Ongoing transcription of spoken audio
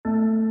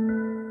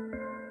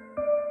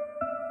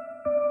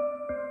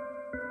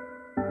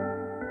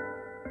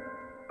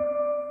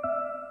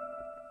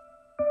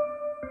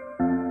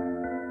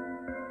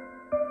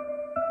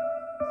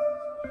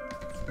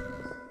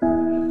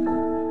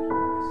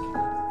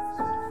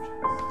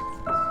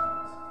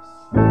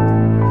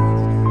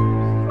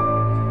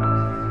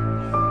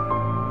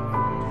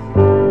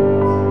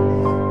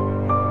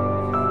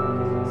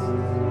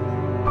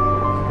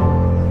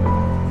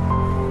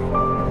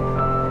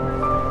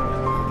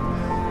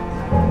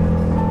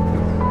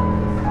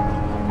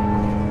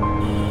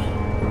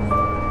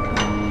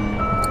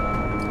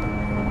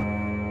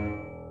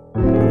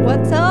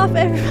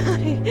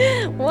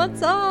everybody?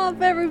 What's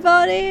up,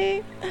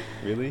 everybody?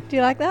 Really? Do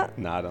you like that?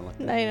 No, I don't like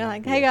that. No, you don't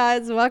like. Hey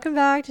guys, welcome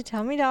back to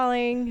Tell Me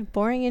Darling.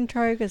 Boring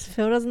intro because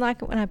Phil doesn't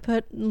like it when I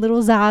put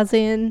little zars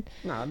in.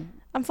 No,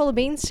 I'm full of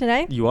beans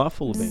today. you are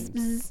full of Bzz,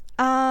 beans.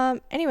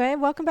 bzz. Anyway,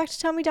 welcome back to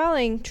Tell Me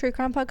Darling, true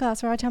crime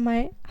podcast where I tell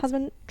my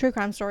husband true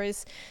crime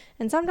stories.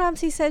 And sometimes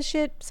he says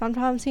shit,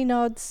 sometimes he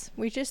nods.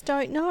 We just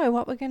don't know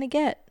what we're going to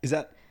get. Is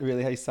that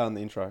really how you start in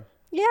the intro?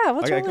 Yeah,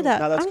 what's Okay, wrong cool. with that?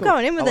 No, that's I'm cool.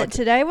 going in with I like it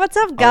today. What's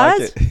up, I guys?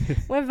 like it.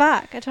 We're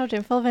back. I told you,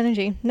 I'm full of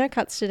energy. No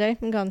cuts today.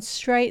 I'm going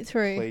straight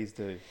through. Please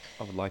do.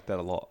 I would like that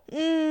a lot.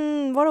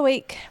 What a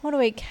week. What a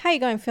week. How you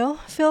going, Phil?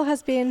 Phil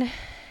has been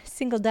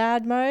single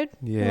dad mode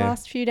the Yeah.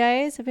 last few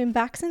days. I've been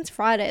back since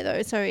Friday,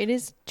 though, so it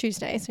is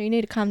Tuesday, so you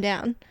need to calm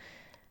down.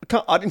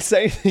 I didn't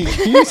say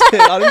anything. You said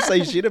I didn't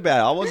say shit about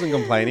it. I wasn't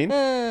complaining.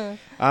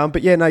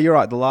 But yeah, no, you're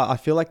right. I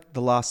feel like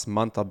the last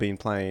month I've been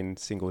playing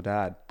single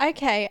dad.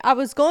 Okay, I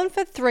was gone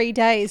for 3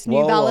 days,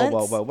 New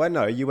Balance. Whoa.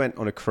 No, you went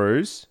on a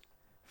cruise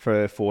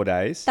for 4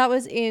 days. That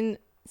was in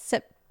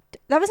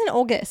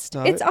August.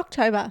 No. It's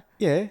October.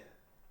 Yeah.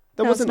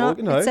 No, wasn't it's not.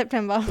 August. No, It's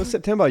September. it was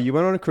September. You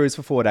went on a cruise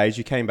for 4 days.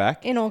 You came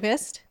back. In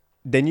August.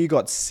 Then you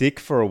got sick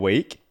for a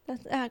week.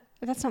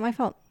 That's not my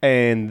fault.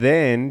 And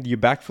then you're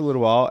back for a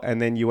little while,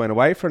 and then you went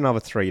away for another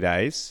 3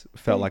 days.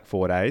 Felt like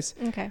 4 days.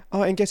 Okay.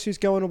 Oh, and guess who's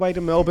going away to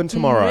Melbourne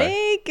tomorrow?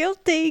 Me,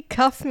 guilty.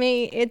 Cuff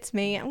me. It's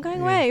me. I'm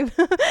going away.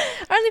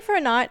 Only for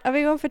a night. I'll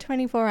be gone for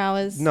 24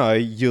 hours. No,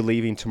 you're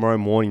leaving tomorrow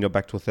morning. You're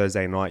back till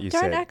Thursday night, you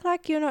Don't said. act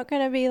like you're not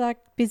going to be like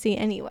busy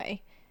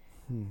anyway.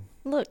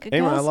 Look,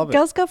 Anyway, I love it.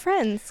 girls got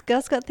friends.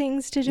 Girls got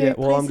things to do, Yeah,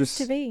 well, places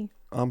to be.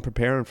 I'm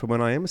preparing for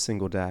when I am a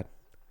single dad.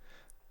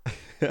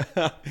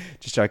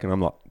 Just joking. I'm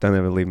not. Don't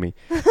ever leave me.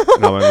 No,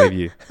 I won't leave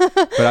you.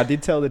 But I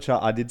did tell the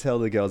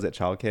girls at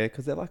childcare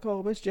because they're like, "Oh,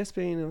 where's Jess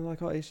been?" And I'm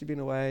like, "Oh, she's been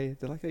away."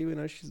 They're like, "Oh, you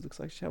know, she looks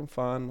like she's having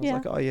fun." I was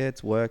like, "Oh yeah,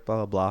 it's work, blah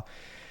blah blah."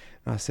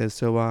 And I said,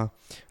 "So,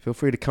 feel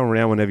free to come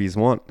around whenever you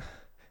want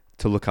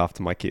to look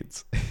after my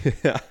kids."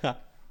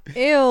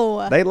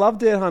 Ew. They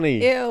loved it,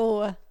 honey.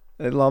 Ew.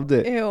 They loved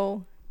it.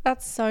 Ew.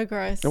 That's so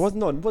gross. It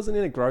wasn't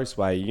in a gross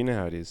way. You know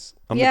how it is.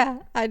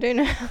 I do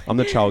know. I'm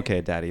the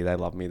childcare daddy. They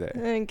love me there.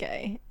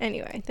 Okay.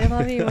 Anyway, they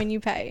love you when you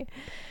pay.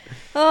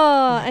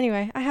 Oh,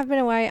 anyway, I have been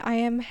away. I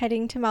am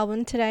heading to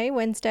Melbourne today,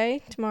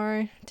 Wednesday,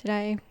 tomorrow,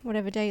 today,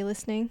 whatever day you're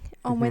listening.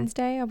 On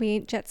Wednesday, I'll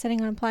be jet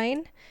setting on a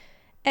plane.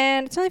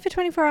 And it's only for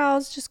 24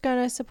 hours, just going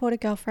to support a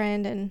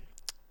girlfriend and,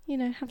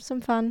 have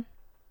some fun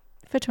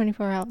for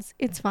 24 hours.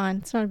 It's fine.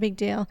 It's not a big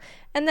deal.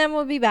 And then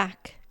we'll be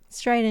back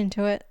straight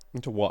into it.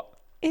 Into what?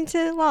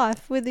 Into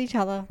life with each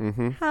other.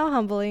 How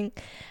humbling.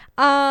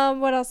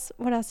 What else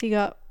you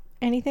got?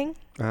 Anything?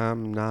 Nah,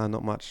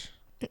 not much.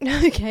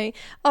 Okay.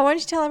 Oh, why don't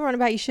you tell everyone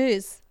about your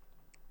shoes?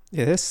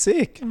 Yeah, they're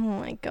sick. Oh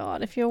my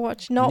god! If you're New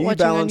watching Balance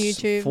on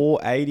YouTube,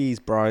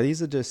 480s, bro.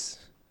 These are just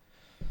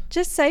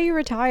say you're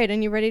retired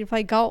and you're ready to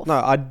play golf. no.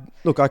 I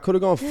could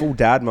have gone full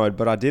dad mode,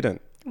 but I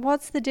didn't.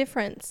 What's the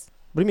difference?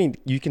 What do you mean?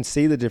 You can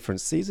see the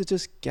difference. These are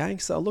just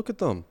gangster. Look at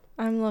them.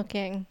 I'm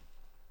looking.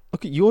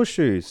 Look at your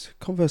shoes,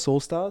 Converse All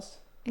Stars.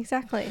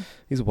 Exactly.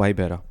 These are way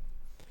better.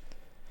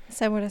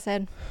 Say what I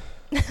said.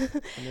 I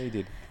know you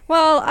did.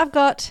 Well, I've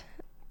got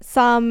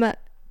some.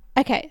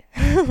 Okay.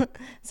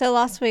 So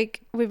last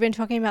week we've been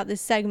talking about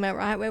this segment,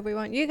 right, where we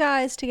want you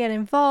guys to get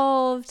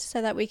involved so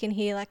that we can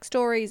hear like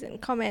stories and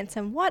comments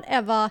and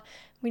whatever.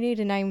 We need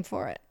a name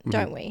for it,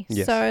 don't we?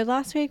 Yes. So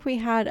last week we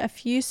had a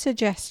few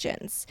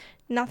suggestions.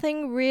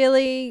 Nothing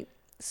really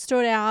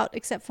stood out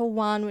except for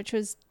one, which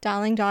was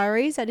Darling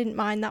Diaries. I didn't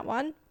mind that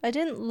one. I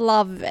didn't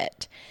love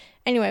it.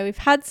 Anyway, we've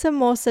had some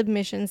more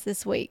submissions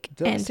this week.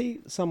 Did I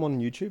see some on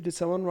YouTube? Did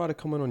someone write a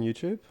comment on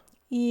YouTube?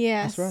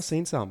 Yes. That's where I've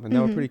seen some, and they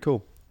were pretty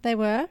cool. They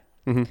were?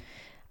 Mm-hmm.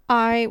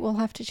 I will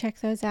have to check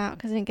those out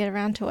because I didn't get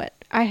around to it.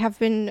 I have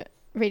been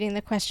reading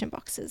the question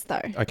boxes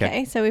though.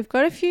 Okay. So we've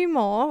got a few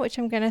more, which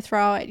I'm going to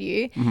throw at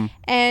you.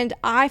 And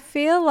I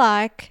feel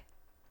like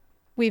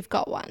we've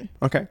got one.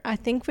 Okay. I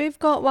think we've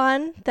got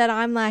one that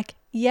I'm like,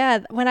 yeah,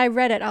 when I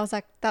read it, I was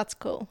like, that's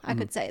cool. I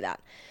could say that.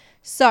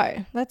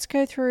 So let's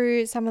go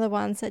through some of the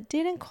ones that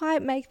didn't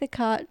quite make the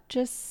cut,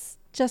 just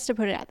to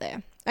put it out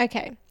there.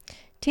 Okay.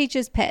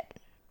 Teacher's pet.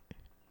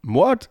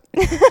 What?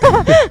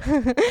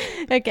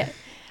 Okay.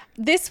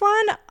 This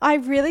one I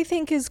really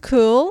think is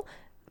cool,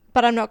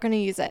 but I'm not going to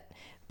use it.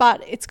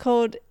 But it's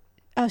called,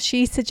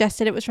 she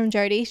suggested, it was from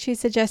Jody. She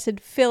suggested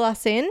Fill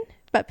Us In,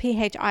 but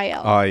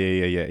PHIL. Oh,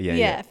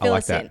 yeah. Fill I like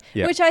us that. in.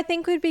 Yeah. Which I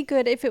think would be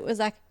good if it was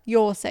like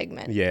your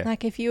segment. Yeah.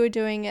 Like if you were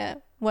doing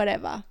a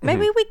whatever.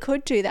 Maybe we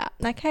could do that.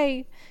 Like,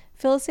 hey,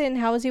 fill us in.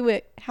 How was your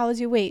week? How was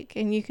your week?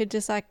 And you could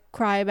just like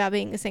cry about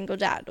being a single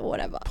dad or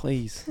whatever.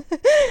 Please.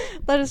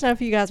 Let us know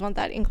if you guys want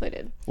that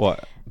included.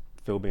 What?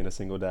 Phil being a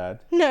single dad?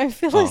 No,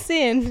 fill us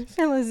in.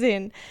 Fill us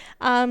in.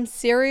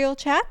 Serial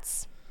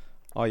chats.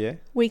 Oh, yeah.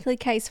 Weekly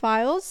case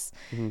files.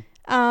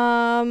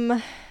 Tell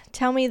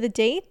me the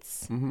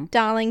deets.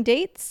 Darling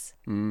deets.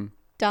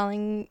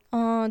 Darling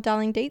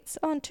deets.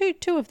 Oh,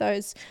 two of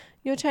those.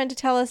 Your turn to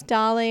tell us,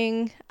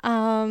 darling.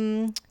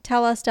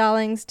 Tell us,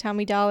 darlings. Tell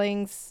me,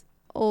 darlings.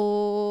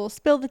 or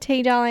spill the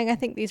tea, darling. I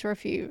think these were a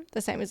few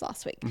the same as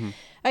last week.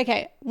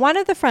 Okay, one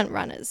of the front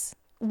runners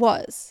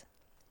was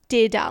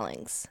Dear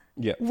Darlings,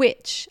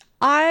 which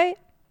I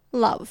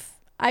love.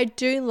 I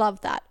do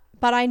love that,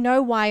 but I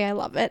know why I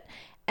love it,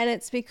 and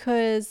it's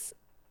because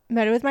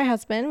Murder with My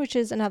Husband, which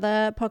is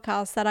another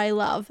podcast that I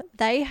love,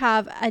 they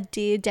have a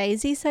Dear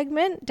Daisy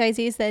segment.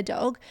 Daisy is their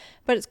dog,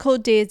 but it's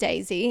called Dear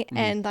Daisy,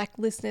 and like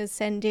listeners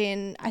send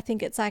in, I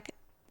think it's like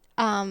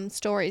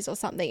stories or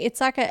something. It's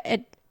like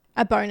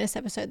a bonus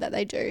episode that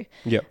they do,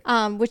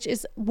 which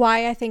is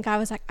why I think I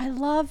was like, I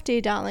love Dear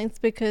Darlings,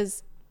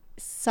 because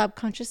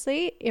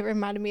subconsciously it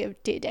reminded me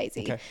of Dear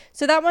Daisy.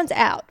 So that one's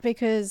out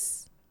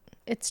because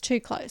it's too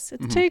close.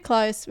 It's too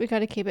close. We got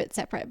to keep it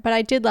separate. But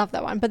I did love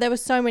that one. But there were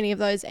so many of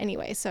those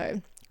anyway,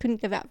 so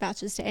couldn't give out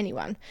vouchers to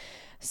anyone.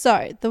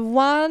 So the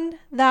one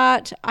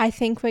that I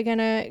think we're going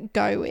to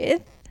go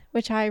with,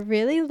 which I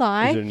really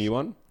like. Is it a new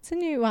one? It's a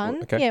new one.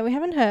 Oh, okay. Yeah, we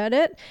haven't heard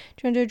it.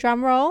 Do you want to do a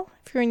drum roll?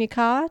 If you're in your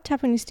car,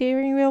 tap on your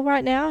steering wheel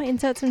right now,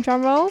 insert some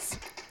drum rolls.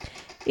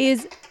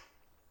 Is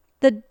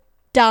the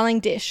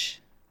Darling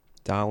Dish.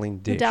 Darling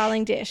Dish. The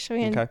Darling Dish.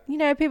 You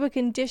know, people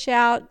can dish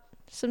out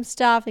some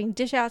stuff, they can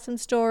dish out some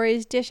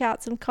stories, dish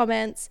out some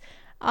comments.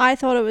 I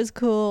thought it was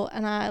cool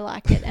and I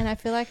like it, and I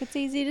feel like it's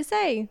easy to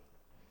say.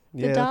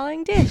 The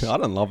Darling Dish. I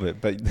don't love it,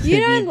 but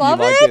you don't love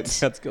like it?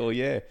 That's cool.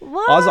 Yeah.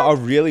 What? I was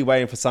really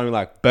waiting for something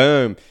like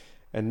boom,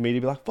 and me to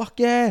be like fuck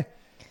yeah,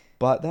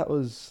 but that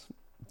was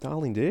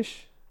Darling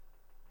Dish.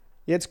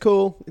 Yeah, it's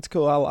cool. It's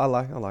cool. I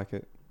like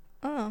it.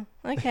 Oh,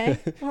 okay.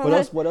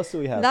 Well, What else do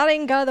we have? That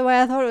didn't go the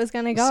way I thought it was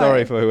going to go.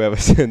 Sorry for whoever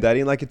sent that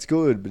in. Like, it's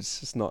good, but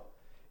it's just not.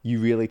 You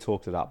really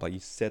talked it up. Like, you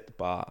set the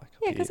bar.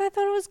 Yeah, because I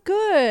thought it was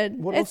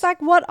good. What it's else?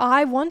 like what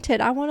I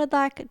wanted. I wanted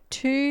like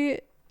two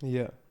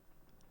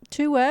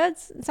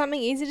words,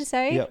 something easy to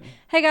say. Yep.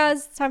 Hey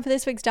guys, it's time for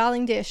this week's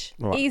Darling Dish.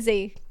 Right.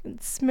 Easy,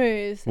 it's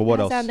smooth. Well, what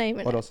That's else? our name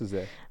in What it. else is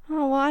there?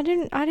 Oh well, I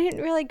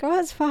didn't really go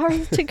as far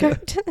as to go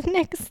to the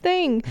next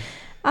thing.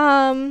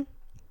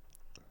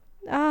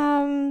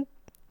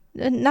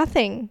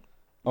 Nothing.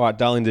 All right,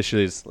 Darling Dish it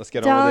is. Let's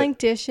get on Darling with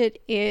it. Dish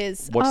it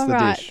is. What's All the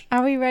right. dish?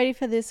 Are we ready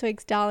for this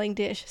week's Darling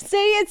Dish?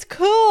 See, it's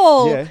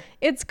cool. Yeah.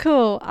 It's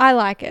cool. I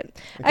like it.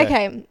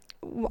 Okay.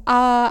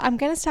 I'm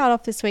going to start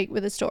off this week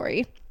with a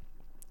story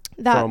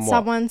that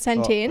someone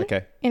sent in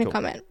a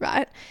comment,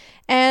 right?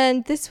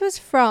 And this was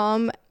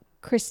from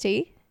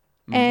Christy,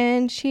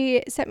 and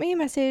she sent me a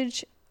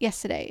message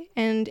yesterday,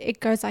 and it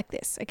goes like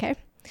this, okay?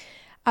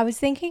 I was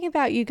thinking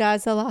about you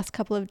guys the last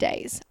couple of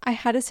days. I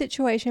had a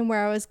situation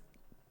where I was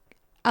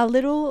a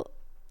little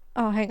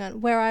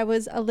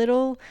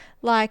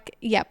like,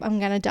 yep, I'm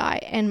going to die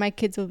and my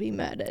kids will be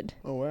murdered.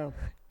 Oh, wow.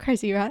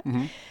 Crazy, right?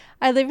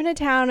 I live in a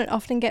town and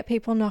often get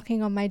people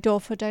knocking on my door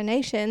for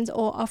donations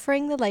or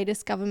offering the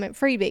latest government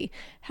freebie.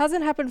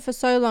 Hasn't happened for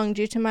so long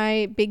due to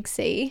my big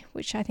C,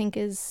 which I think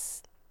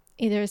is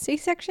either a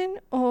C-section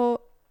or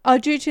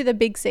due to the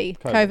big C,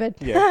 COVID.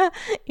 Yeah.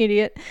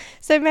 Idiot.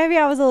 So maybe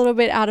I was a little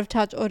bit out of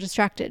touch or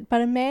distracted, but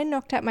a man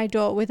knocked at my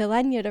door with a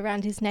lanyard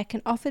around his neck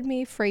and offered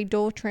me free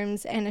door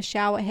trims and a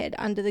shower head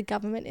under the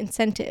government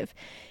incentive.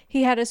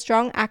 He had a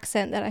strong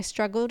accent that I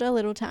struggled a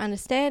little to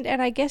understand,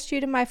 and I guess due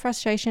to my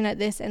frustration at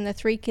this and the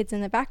 3 kids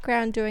in the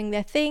background doing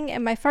their thing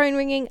and my phone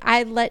ringing,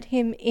 I let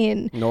him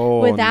in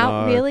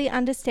without really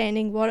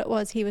understanding what it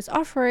was he was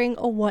offering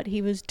or what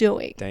he was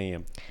doing.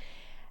 Damn.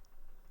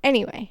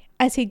 Anyway,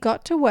 as he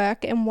got to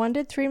work and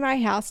wandered through my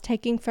house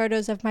taking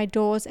photos of my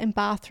doors and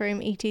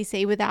bathroom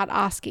etc. without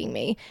asking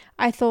me,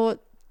 I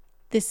thought,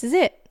 this is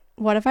it.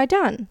 What have I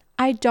done?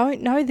 I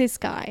don't know this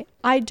guy.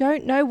 I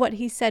don't know what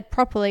he said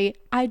properly.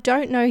 I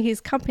don't know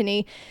his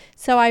company.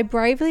 So I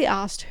bravely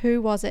asked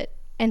who was it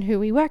and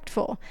who he worked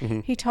for.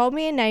 He told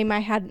me a name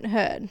I hadn't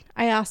heard.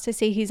 I asked to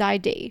see his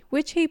ID,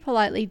 which he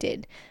politely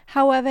did.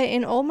 However,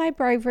 in all my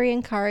bravery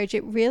and courage,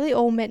 it really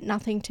all meant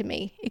nothing to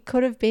me. It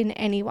could have been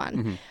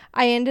anyone.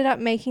 I ended up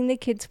making the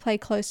kids play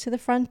close to the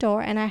front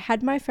door, and I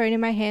had my phone in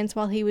my hands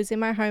while he was in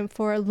my home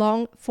for a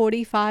long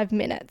 45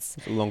 minutes.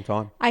 It's a long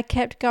time. I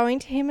kept going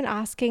to him and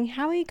asking,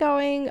 how are you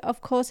going?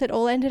 Of course, it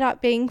all ended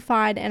up being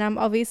fine, and I'm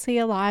obviously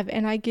alive,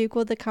 and I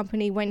Googled the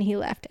company when he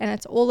left, and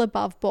it's all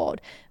above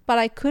board. But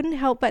I couldn't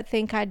help but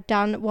think I'd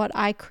done what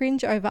I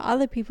cringe over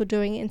other people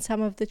doing in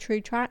some of the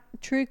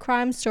true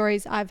crime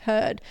stories I've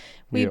heard.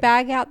 We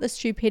bag out the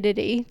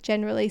stupidity,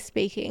 generally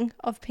speaking,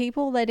 of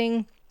people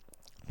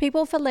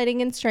for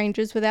letting in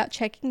strangers without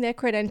checking their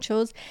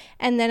credentials,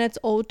 and then it's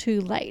all too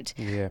late.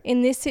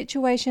 In this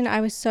situation, I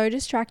was so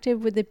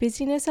distracted with the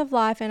busyness of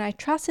life, and I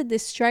trusted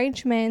this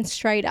strange man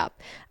straight up.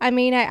 I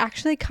mean, I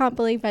actually can't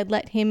believe I'd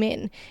let him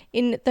in.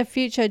 In the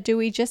future, do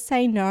we just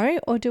say no,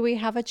 or do we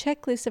have a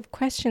checklist of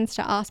questions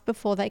to ask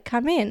before they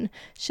come in?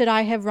 Should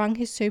I have rung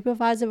his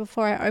supervisor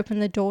before I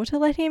opened the door to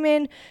let him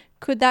in?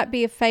 Could that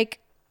be fake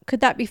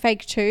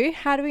too?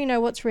 How do we know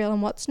what's real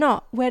and what's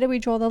not? Where do we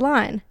draw the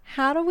line?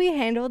 How do we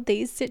handle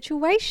these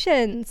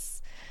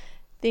situations?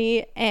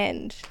 The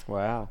end.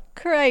 Wow.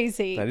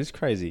 Crazy. That is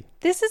crazy.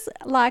 This is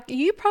like,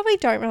 you probably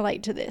don't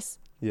relate to this,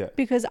 Yeah.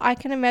 Because I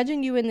can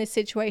imagine you in this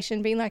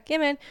situation being like, yeah,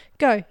 man,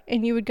 go.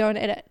 And you would go and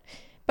edit.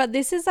 But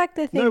this is like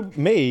the thing. No,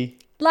 me.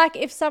 Like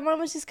if someone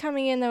was just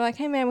coming in, they're like,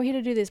 hey, man, we're here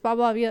to do this, blah,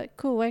 blah. You're like,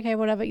 cool, okay,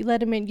 whatever. You let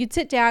them in. You'd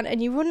sit down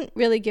and you wouldn't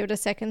really give it a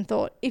second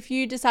thought if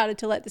you decided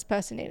to let this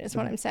person in, is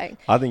what I'm saying.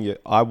 I think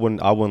I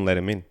wouldn't let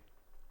him in.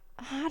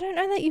 I don't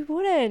know that you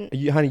wouldn't.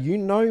 Honey, you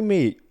know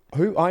me.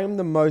 I am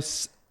the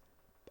most...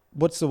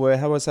 What's the word?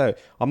 How do I say it?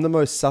 I'm the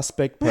most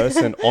suspect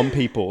person on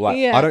people. Like,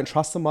 Yeah. I don't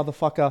trust the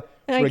motherfucker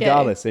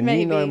regardless. And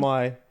maybe.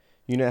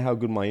 you know how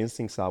good my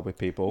instincts are with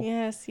people.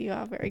 Yes, you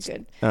are very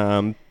good.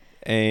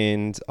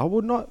 And I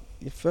would not...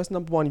 First,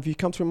 number one, if you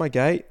come through my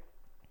gate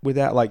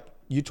without, like...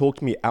 You talk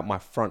to me at my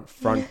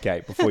front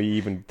gate before you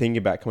even think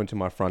about coming to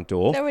my front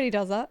door. Nobody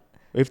does that.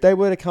 If they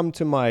were to come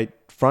to my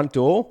front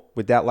door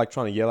without, like,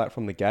 trying to yell out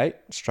from the gate,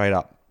 straight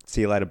up,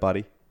 see you later,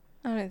 buddy.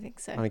 I don't think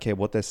so. I don't care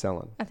what they're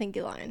selling. I think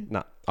you're lying.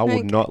 No, I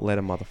would not let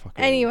a motherfucker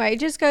in. Anyway, it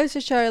just goes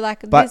to show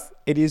like But this.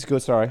 it is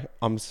good. Sorry,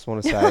 I just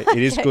want to say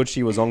it is good.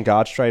 She was on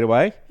guard straight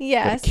away.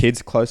 Yes. The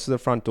kids close to the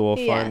front door,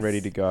 phone Yes.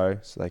 ready to go,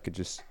 so they could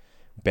just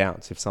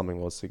bounce if something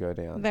was to go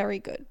down. Very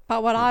good.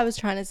 But what I was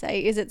trying to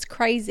say is it's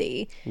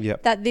crazy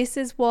Yep. that this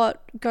is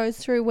what goes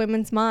through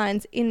women's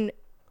minds in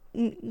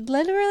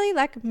literally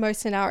like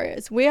most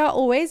scenarios. We are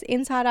always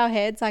inside our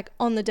heads, like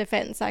on the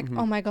defense, like,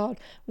 oh my God,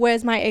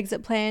 where's my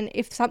exit plan?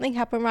 If something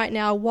happened right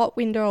now, what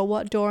window or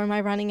what door am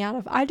I running out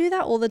of? I do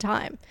that all the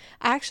time.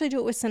 I actually do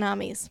it with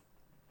tsunamis.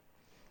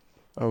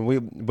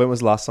 When was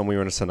the last time we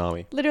were in a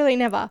tsunami? Literally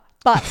never.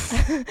 But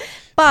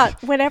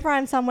but whenever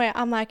I'm somewhere,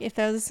 I'm like, if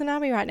there's a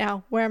tsunami right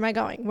now, where am I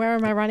going? Where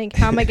am I running?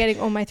 How am I getting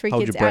all my 3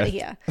 Hold kids your out of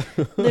here?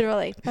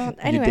 Literally. But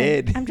anyway,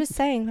 dead. I'm just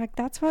saying, like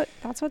that's what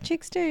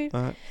chicks do.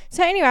 Right.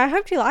 So anyway, I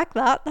hope you like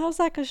that. That was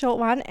like a short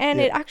one, and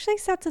Yeah. it actually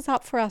sets us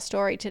up for our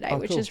story today,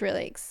 which cool. is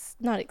really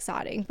not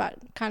exciting, but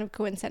kind of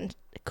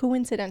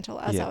coincidental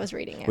as I was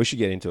reading it. We should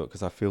get into it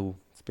because I feel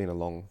it's been a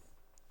long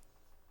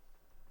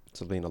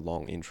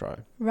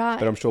intro. Right.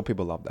 But I'm sure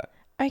people love that.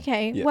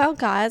 Okay. Yeah. Well,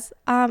 guys,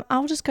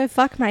 I'll just go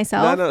fuck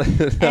myself No.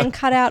 and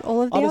cut out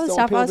all of the other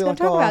stuff I was going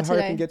to talk about I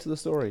today. can get to the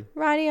story.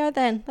 Rightio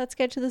then. Let's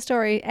get to the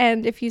story.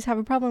 And if you have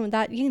a problem with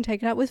that, you can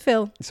take it up with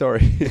Phil. Sorry.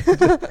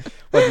 What,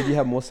 did you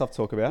have more stuff to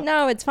talk about?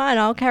 No, it's fine.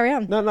 I'll carry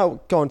on. No.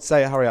 Go on.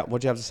 Say it. Hurry up.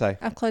 What do you have to say?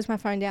 I've closed my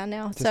phone down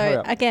now. Just hurry So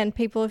up. again,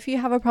 people, if you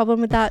have a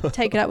problem with that,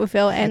 take it up with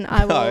Phil and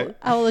I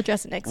will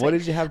address it next week. What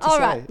did you have to All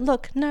say? right.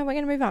 Look, no, we're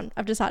going to move on.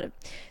 I've decided.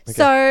 Okay.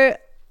 So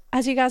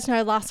as you guys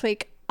know, last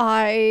week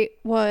I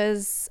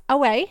was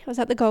away. I was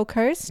at the Gold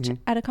Coast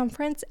at a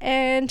conference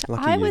and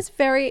Lucky I you. was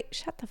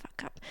shut the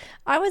fuck up.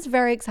 I was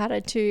very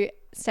excited to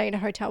stay in a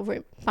hotel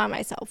room by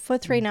myself for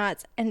 3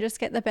 nights and just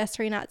get the best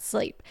 3 nights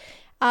sleep.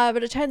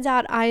 But it turns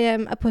out I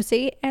am a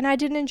pussy and I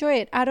didn't enjoy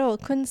it at all.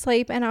 Couldn't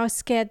sleep and I was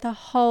scared the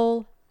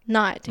whole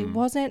night. It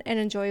wasn't an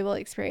enjoyable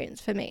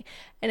experience for me.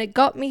 And it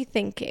got me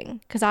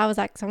thinking because I was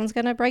like, someone's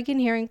going to break in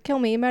here and kill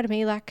me, murder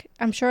me. Like,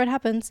 I'm sure it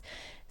happens.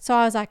 So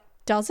I was like,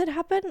 does it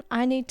happen?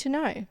 I need to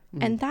know.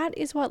 And that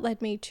is what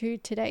led me to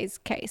today's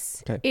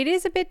case. Okay. It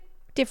is a bit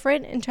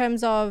different in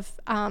terms of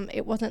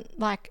it wasn't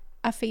like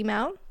a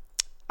female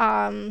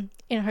in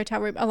a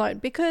hotel room alone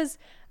because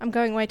I'm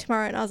going away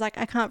tomorrow and I was like,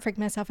 I can't freak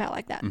myself out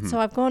like that. So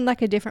I've gone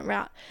like a different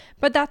route.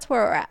 But that's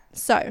where we're at.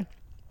 So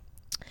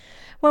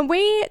when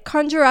we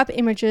conjure up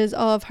images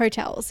of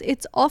hotels,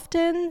 it's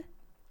often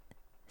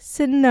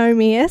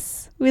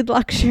synonymous with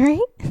luxury.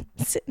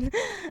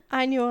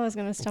 I knew I was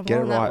going to stumble Get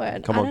it on that right.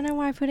 word. Come I on. don't know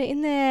why I put it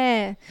in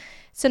there.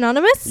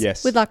 Synonymous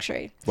Yes. with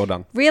luxury. Well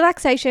done.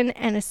 Relaxation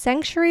and a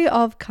sanctuary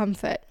of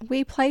comfort.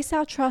 We place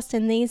our trust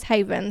in these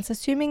havens,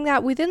 assuming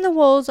that within the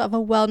walls of a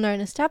well-known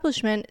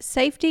establishment,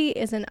 safety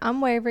is an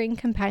unwavering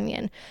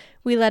companion.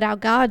 We let our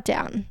guard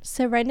down,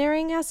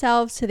 surrendering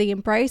ourselves to the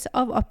embrace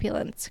of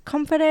opulence,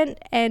 confident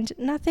and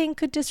nothing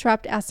could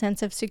disrupt our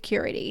sense of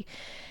security.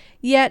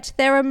 Yet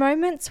there are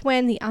moments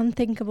when the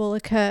unthinkable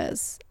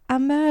occurs. A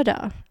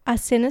murder, a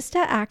sinister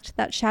act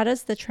that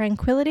shatters the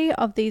tranquility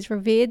of these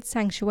revered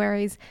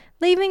sanctuaries,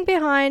 leaving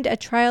behind a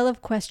trail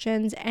of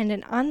questions and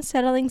an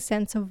unsettling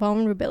sense of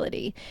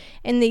vulnerability.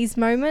 In these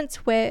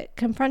moments, we're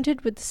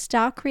confronted with the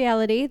stark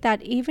reality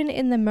that even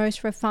in the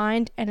most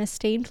refined and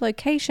esteemed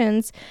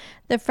locations,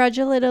 the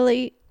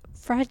fragility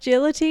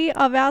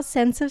of our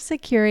sense of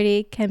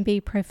security can be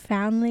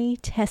profoundly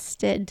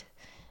tested.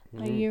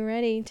 Are you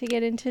ready to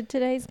get into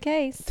today's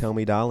case? Tell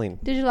me, darling.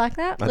 Did you like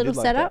that I little did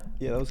like setup? that.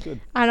 Yeah, that was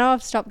good. I know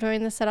I've stopped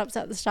doing the setups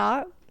at the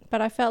start,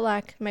 but I felt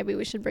like maybe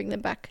we should bring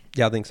them back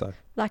Yeah, I think so.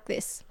 like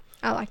this.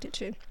 I liked it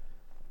too.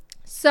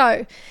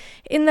 So,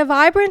 in the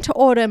vibrant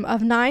autumn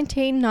of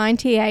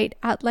 1998,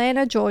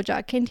 Atlanta,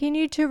 Georgia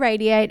continued to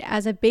radiate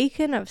as a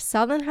beacon of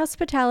Southern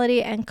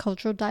hospitality and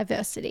cultural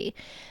diversity.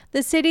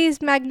 The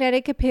city's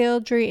magnetic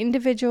appeal drew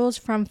individuals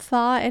from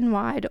far and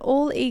wide,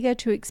 all eager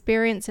to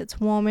experience its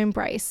warm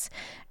embrace.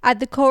 At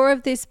the core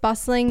of this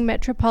bustling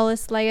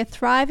metropolis lay a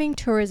thriving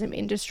tourism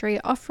industry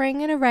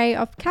offering an array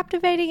of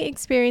captivating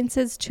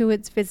experiences to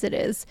its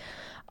visitors.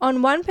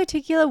 On one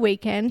particular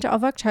weekend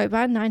of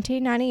October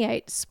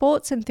 1998,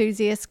 sports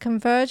enthusiasts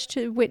converged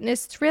to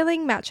witness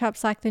thrilling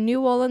matchups like the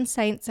New Orleans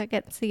Saints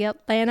against the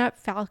Atlanta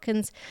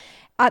Falcons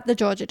at the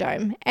Georgia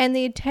Dome, and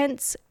the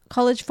intense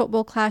college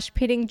football clash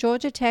pitting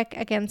Georgia Tech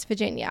against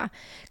Virginia.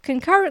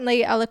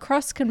 Concurrently, a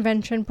lacrosse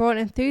convention brought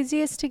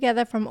enthusiasts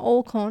together from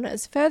all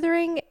corners,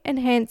 furthering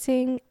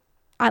enhancing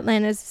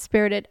Atlanta's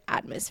spirited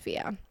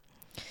atmosphere.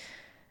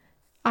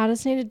 I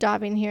just need to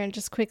dive in here and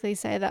just quickly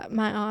say that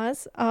my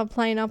eyes are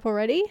playing up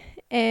already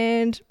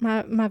and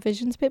my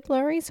vision's a bit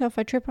blurry, so if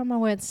I trip on my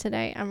words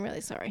today, I'm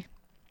really sorry.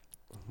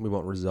 We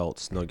want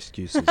results, no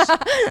excuses.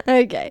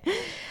 Okay.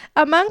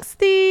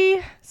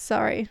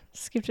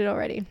 Skipped it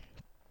already.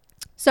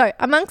 So,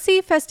 amongst the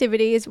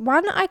festivities,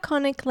 one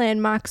iconic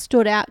landmark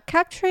stood out,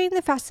 capturing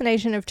the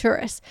fascination of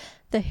tourists,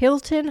 the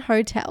Hilton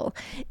Hotel.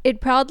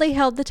 It proudly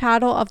held the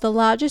title of the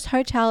largest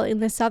hotel in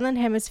the Southern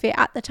Hemisphere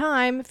at the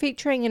time,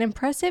 featuring an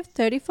impressive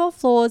 34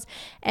 floors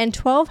and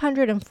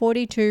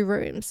 1,242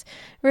 rooms.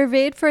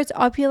 Revered for its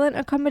opulent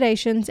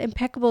accommodations,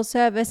 impeccable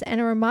service,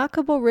 and a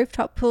remarkable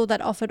rooftop pool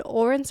that offered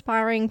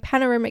awe-inspiring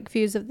panoramic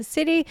views of the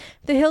city,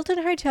 the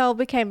Hilton Hotel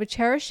became a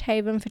cherished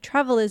haven for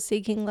travelers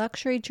seeking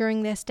luxury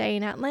during their stay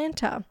in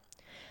Atlanta.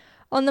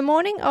 On the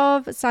morning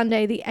of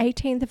Sunday, the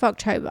 18th of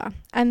October,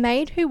 a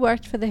maid who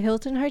worked for the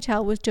Hilton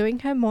Hotel was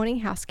doing her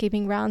morning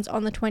housekeeping rounds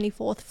on the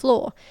 24th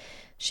floor.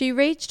 She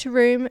reached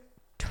room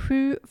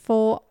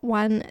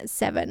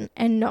 2417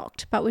 and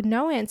knocked, but with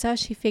no answer,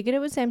 she figured it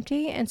was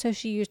empty, and so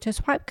she used her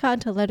swipe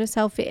card to let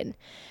herself in.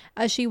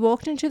 As she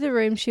walked into the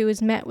room, she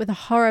was met with a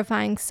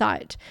horrifying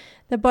sight.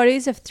 The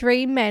bodies of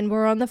 3 men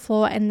were on the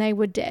floor and they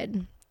were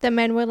dead. The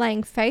men were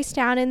laying face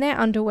down in their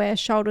underwear,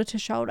 shoulder to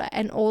shoulder,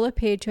 and all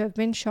appeared to have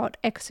been shot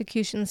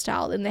execution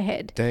style in the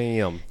head.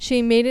 Damn. She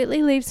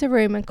immediately leaves the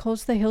room and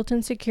calls the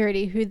Hilton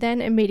security, who then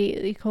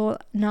immediately call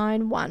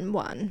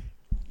 911.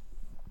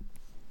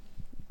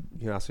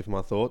 You asked me for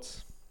my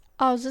thoughts.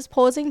 I was just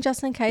pausing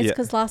just in case,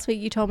 because last week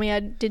you told me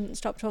I didn't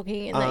stop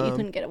talking and that you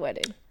couldn't get a word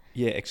in.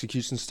 Yeah,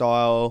 execution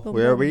style. Boom,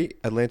 Where are boom. we?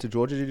 Atlanta,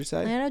 Georgia, did you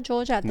say? Atlanta,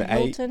 Georgia, at the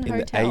Hilton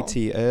Hotel. In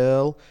the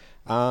ATL.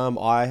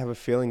 I have a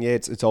feeling,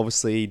 it's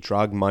obviously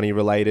drug money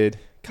related,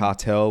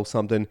 cartel,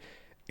 something.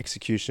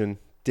 Execution,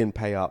 didn't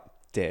pay up,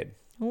 dead.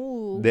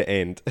 Ooh. The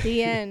end.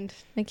 The end.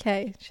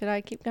 Okay. Should I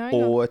keep going?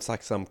 Or it's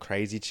like some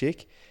crazy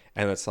chick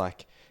and it's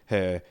like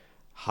her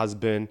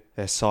husband,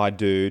 her side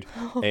dude,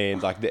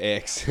 and like the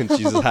ex, and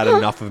she's just had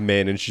enough of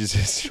men and she's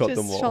just shot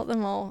them all. Shot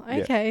them all.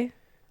 Okay. Yeah.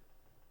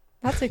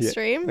 That's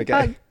extreme. Yeah.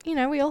 Okay.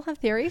 But, we all have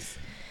theories.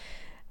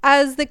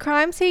 As the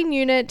crime scene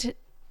unit...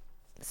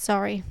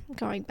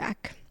 going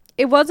back.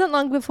 It wasn't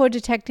long before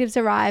detectives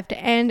arrived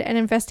and an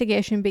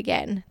investigation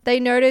began. They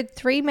noted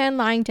 3 men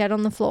lying dead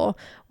on the floor,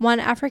 one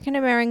African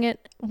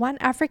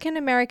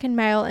American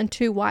male and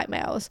 2 white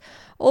males.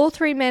 All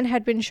 3 men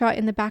had been shot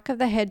in the back of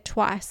the head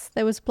twice.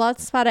 There was blood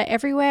splatter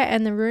everywhere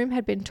and the room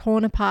had been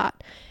torn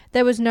apart.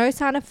 There was no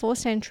sign of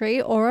forced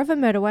entry or of a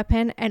murder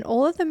weapon, and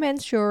all of the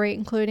men's jewelry,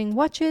 including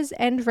watches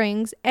and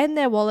rings, and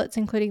their wallets,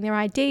 including their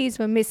IDs,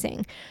 were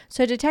missing.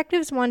 So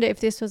detectives wonder if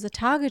this was a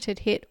targeted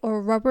hit or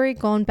a robbery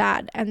gone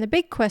bad. And the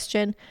big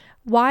question,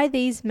 why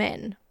these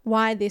men?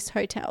 Why this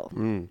hotel?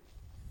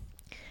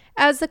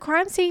 As the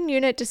crime scene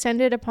unit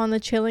descended upon the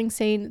chilling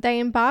scene, they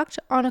embarked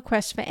on a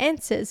quest for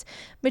answers,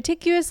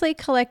 meticulously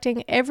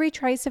collecting every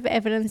trace of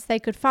evidence they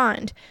could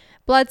find.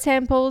 Blood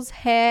samples,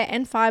 hair,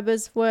 and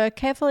fibers were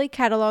carefully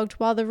catalogued,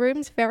 while the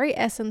room's very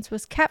essence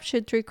was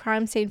captured through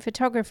crime scene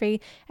photography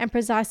and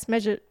precise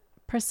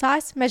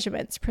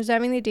measurements,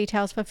 preserving the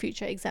details for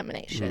future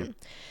examination.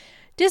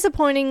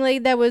 Disappointingly,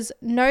 there was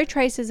no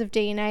traces of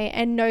DNA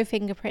and no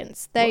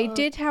fingerprints. They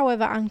did,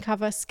 however,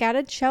 uncover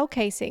scattered shell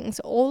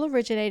casings, all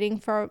originating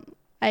from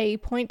a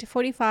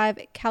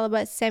 .45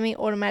 caliber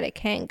semi-automatic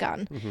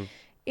handgun.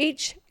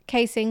 Each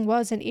casing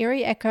was an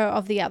eerie echo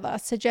of the other,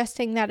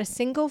 suggesting that a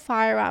single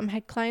firearm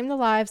had claimed the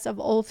lives of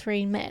all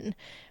 3 men.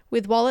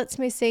 With wallets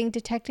missing,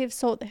 detectives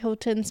sought the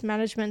Hilton's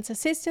management's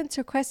assistance,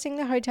 requesting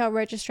the hotel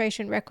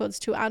registration records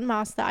to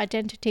unmask the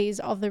identities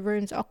of the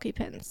room's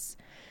occupants,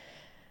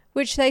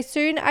 which they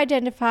soon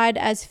identified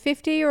as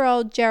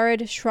 50-year-old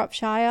Gerrold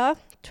Shropshire,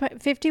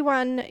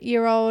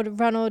 51-year-old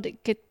Ronald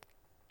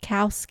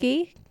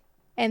Gutkowski,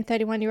 and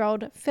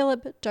 31-year-old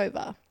Philip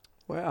Dover.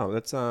 Wow,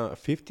 that's a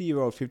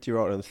 50-year-old,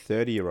 and a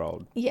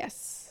 30-year-old.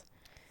 Yes.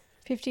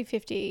 50,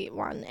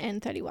 51,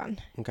 and 31.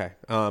 Okay.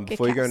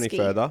 Before you go any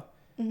further,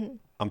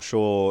 I'm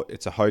sure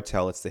it's a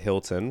hotel. It's the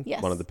Hilton.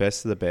 Yes. One of the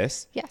best of the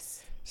best.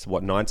 Yes. So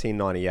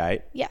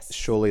 1998? Yes.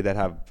 Surely they'd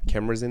have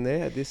cameras in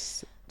there at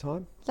this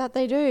time? That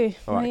they do,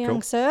 my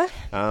young sir.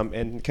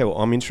 Okay, well,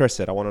 I'm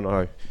interested. I want to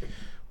know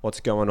what's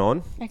going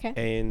on. Okay.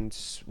 And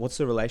what's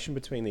the relation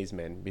between these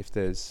men, if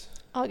there's...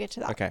 I'll get to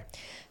that. Okay.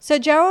 So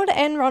Gerald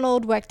and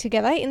Ronald worked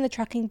together in the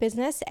trucking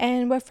business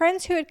and were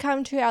friends who had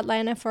come to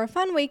Atlanta for a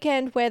fun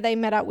weekend where they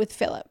met up with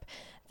Philip.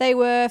 They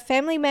were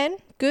family men,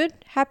 good,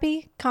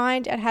 happy,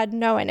 kind, and had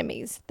no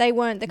enemies. They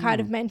weren't the kind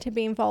of men to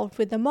be involved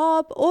with the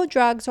mob or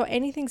drugs or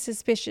anything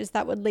suspicious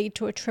that would lead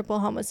to a triple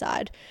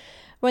homicide.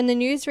 When the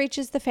news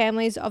reaches the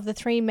families of the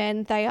 3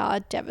 men, they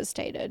are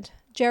devastated.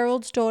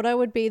 Gerrold's daughter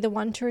would be the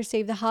one to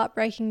receive the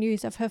heartbreaking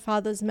news of her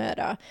father's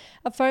murder,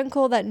 a phone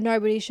call that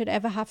nobody should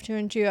ever have to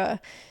endure.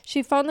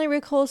 She fondly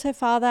recalls her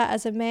father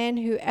as a man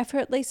who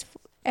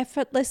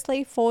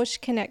effortlessly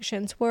forged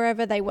connections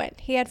wherever they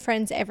went. He had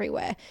friends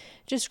everywhere.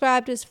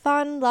 Described as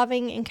fun,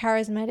 loving, and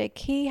charismatic,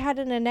 he had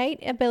an innate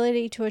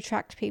ability to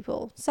attract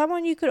people,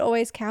 someone you could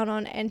always count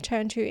on and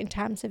turn to in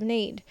times of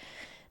need.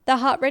 The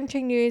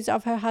heart-wrenching news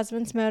of her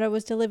husband's murder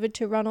was delivered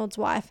to Ronald's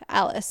wife,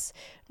 Alice,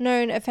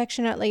 known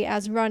affectionately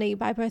as Ronnie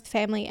by both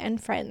family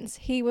and friends.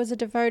 He was a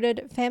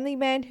devoted family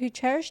man who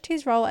cherished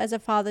his role as a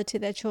father to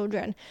their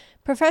children.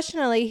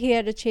 Professionally, he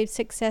had achieved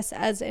success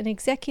as an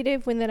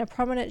executive within a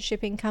prominent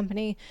shipping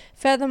company.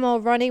 Furthermore,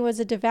 Ronnie was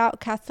a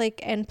devout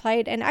Catholic and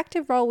played an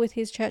active role with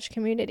his church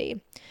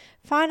community.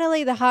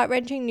 Finally, the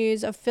heart-wrenching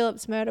news of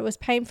Philip's murder was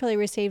painfully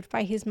received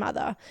by his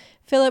mother.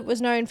 Philip was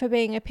known for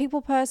being a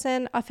people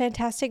person, a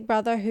fantastic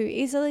brother who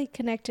easily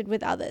connected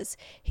with others.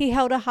 He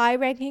held a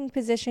high-ranking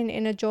position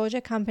in a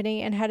Georgia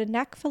company and had a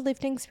knack for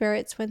lifting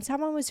spirits when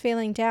someone was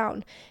feeling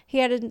down. He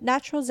had a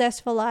natural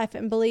zest for life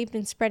and believed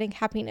in spreading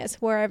happiness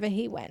wherever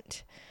he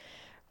went.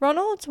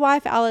 Ronald's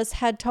wife Alice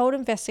had told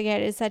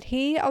investigators that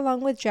he,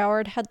 along with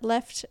Gerrold, had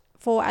left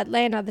for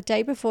Atlanta the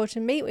day before to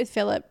meet with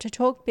Philip to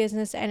talk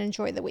business and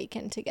enjoy the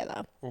weekend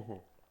together. Mm-hmm.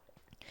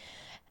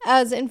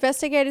 As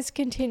investigators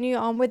continue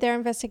on with their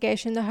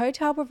investigation, the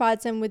hotel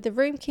provides them with the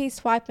room key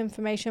swipe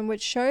information,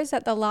 which shows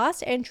that the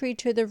last entry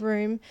to the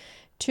room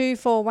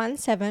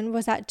 2417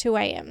 was at 2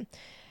 a.m.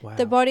 Wow.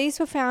 The bodies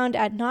were found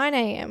at 9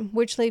 a.m.,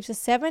 which leaves a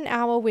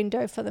 7-hour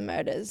window for the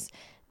murders.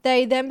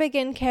 They then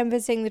begin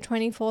canvassing the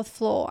 24th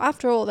floor.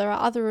 After all, there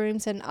are other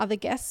rooms and other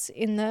guests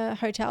in the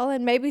hotel,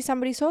 and maybe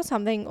somebody saw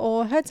something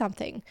or heard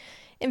something.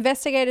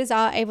 Investigators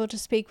are able to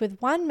speak with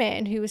one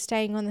man who was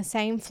staying on the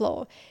same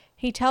floor.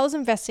 He tells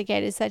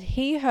investigators that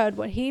he heard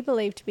what he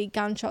believed to be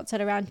gunshots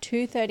at around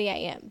 2:30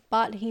 a.m.,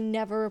 but he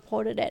never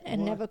reported it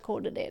and never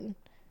called it in.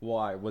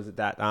 Why? Was it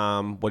that,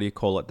 what do you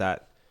call it,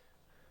 that,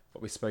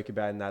 what we spoke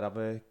about in that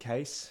other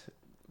case?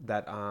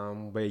 That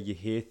where you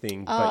hear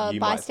things, but you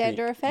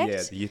bystander might think,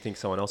 effect. Yeah, you think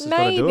someone else is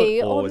going to do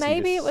it, or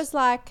maybe it was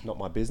like not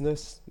my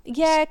business.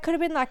 Yeah, it could have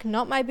been like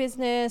not my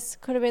business.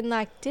 Could have been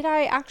like, did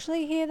I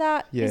actually hear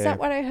that? Yeah. Is that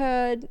what I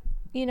heard?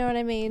 You know what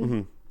I mean?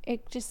 Mm-hmm.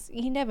 It just,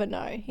 you never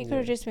know. He could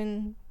have just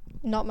been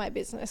not my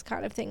business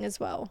kind of thing as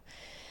well.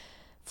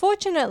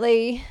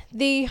 Fortunately,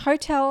 the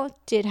hotel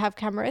did have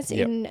cameras.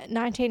 In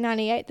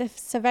 1998. The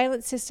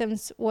surveillance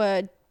systems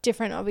were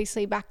different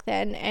obviously back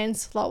then and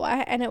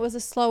slower, and it was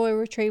a slower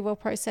retrieval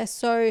process,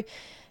 so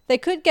they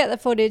could get the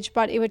footage,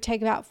 but it would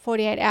take about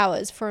 48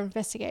 hours for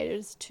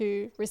investigators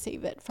to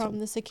receive it from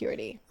the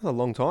security. A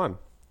long time.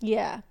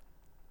 Yeah.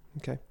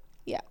 Okay.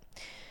 Yeah.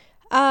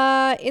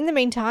 In the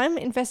meantime,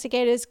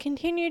 investigators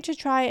continued to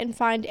try and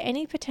find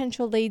any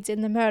potential leads in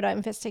the murder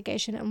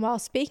investigation, and while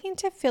speaking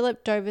to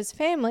Philip Dover's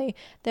family,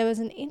 there was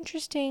an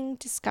interesting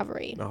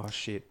discovery. Oh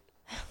shit.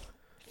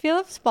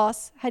 Philip's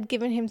boss had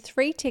given him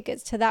 3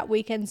 tickets to that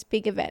weekend's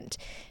big event,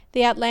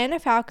 the Atlanta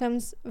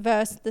Falcons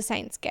vs. the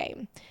Saints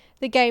game.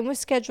 The game was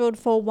scheduled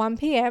for 1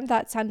 p.m.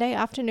 that Sunday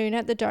afternoon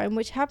at the Dome,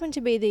 which happened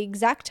to be the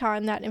exact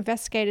time that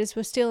investigators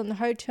were still in the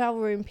hotel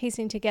room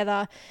piecing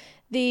together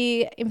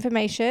the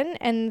information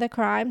and the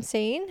crime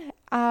scene,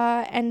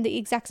 and the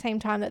exact same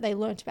time that they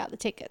learnt about the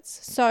tickets.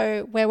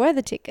 So where were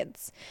the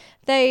tickets?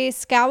 They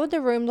scoured the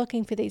room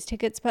looking for these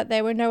tickets, but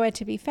they were nowhere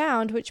to be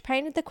found, which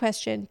painted the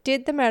question,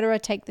 did the murderer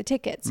take the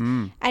tickets?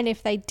 And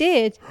if they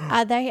did,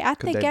 are they at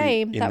the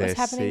game that was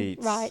happening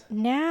right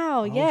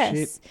now? Yes.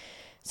 Shit.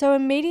 So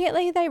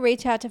immediately they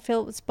reach out to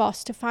Philip's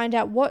boss to find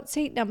out what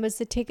seat numbers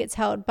the tickets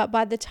held, but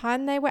by the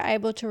time they were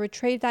able to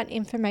retrieve that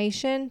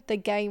information, the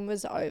game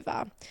was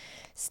over.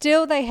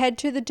 Still, they head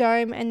to the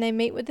Dome and they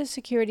meet with the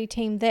security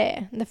team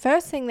there. The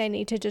first thing they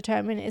need to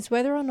determine is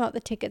whether or not the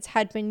tickets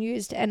had been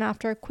used, and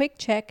after a quick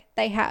check,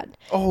 they had.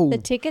 The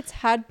tickets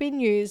had been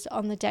used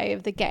on the day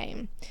of the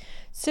game.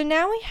 So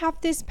now we have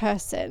this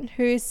person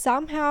who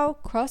somehow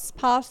crossed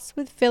paths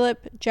with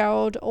Philip,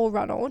 Gerrold, or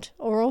Ronald,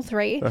 or all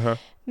 3,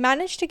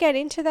 managed to get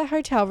into their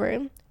hotel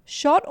room,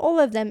 shot all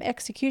of them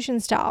execution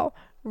style,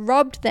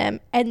 robbed them,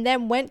 and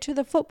then went to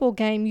the football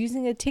game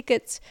using the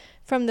tickets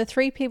from the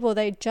 3 people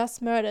they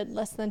just murdered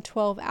less than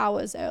 12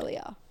 hours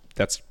earlier.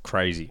 That's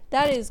crazy.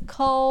 That is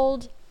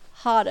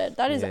cold-hearted.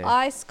 That is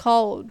ice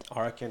cold.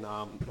 I reckon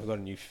I got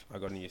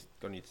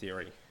a new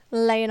theory.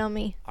 Lay it on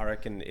me. I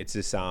reckon it's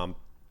this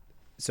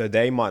so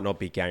they might not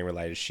be gang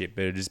related shit,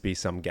 but it'll just be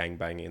some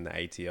gangbang in the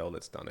ATL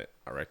that's done it,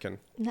 I reckon.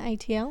 In the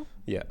ATL?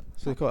 Yeah.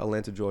 So they call it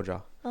Atlanta,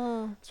 Georgia.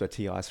 Oh. That's where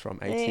T.I.'s from.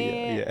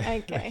 ATL. Yeah.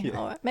 Okay. Yeah.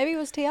 All right. Maybe it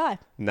was T.I.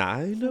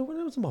 No, it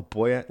wasn't my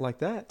boy like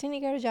that. Didn't he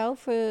go to jail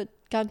for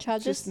gun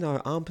charges? Just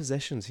armed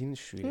possessions. He didn't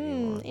shoot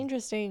anyone.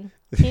 Interesting.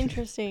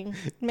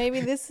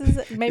 Maybe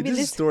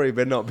this story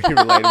better not be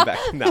related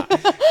back. No,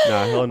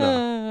 hell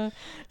no.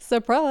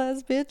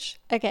 Surprise, bitch.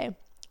 Okay.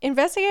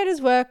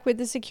 Investigators work with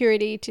the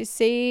security to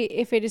see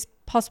if it is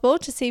possible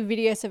to see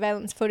video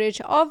surveillance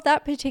footage of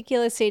that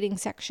particular seating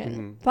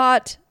section.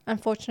 But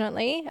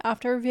Unfortunately,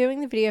 after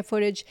reviewing the video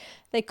footage,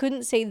 they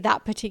couldn't see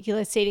that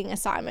particular seating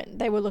assignment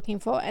they were looking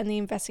for, and the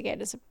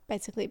investigators are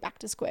basically back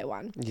to square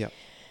one. Yep.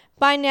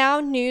 By now,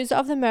 news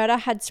of the murder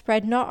had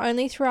spread not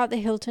only throughout the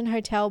Hilton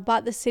Hotel,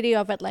 but the city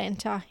of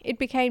Atlanta. It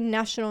became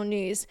national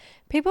news.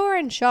 People were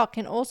in shock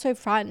and also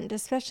frightened,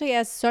 especially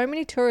as so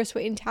many tourists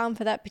were in town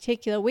for that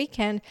particular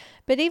weekend,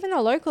 but even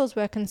the locals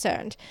were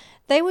concerned.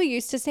 They were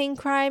used to seeing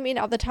crime in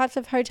other types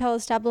of hotel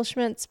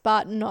establishments,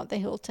 but not the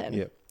Hilton.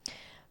 Yep.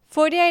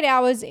 48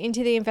 hours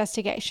into the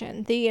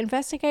investigation, the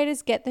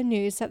investigators get the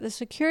news that the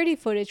security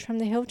footage from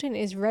the Hilton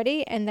is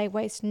ready, and they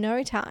waste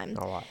no time.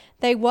 All right.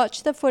 They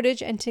watch the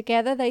footage, and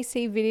together they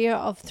see video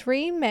of the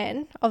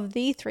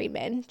three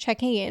men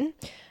checking in.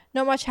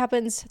 Not much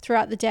happens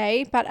throughout the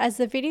day, but as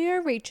the video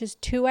reaches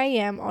 2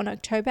 a.m. on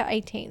October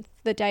 18th,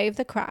 the day of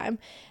the crime,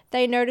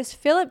 they notice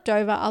Philip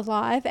Dover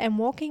alive and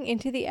walking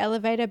into the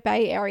elevator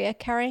bay area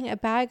carrying a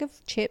bag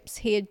of chips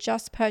he had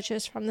just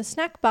purchased from the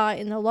snack bar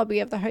in the lobby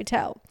of the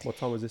hotel. What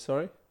time was this,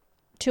 sorry?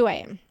 2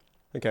 a.m.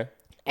 Okay.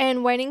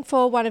 And waiting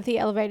for one of the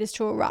elevators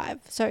to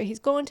arrive. So he's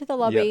gone to the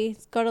lobby,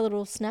 he's got a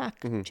little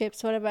snack,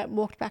 chips, whatever, and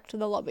walked back to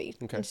the lobby.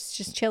 Okay. And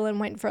just chilling,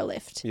 waiting for a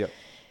lift. Yep.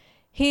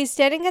 He's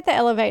standing at the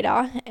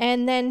elevator,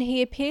 and then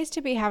he appears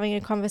to be having a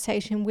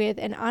conversation with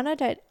an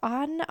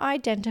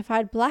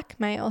unidentified black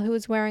male who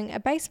is wearing a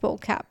baseball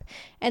cap,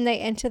 and they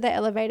enter the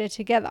elevator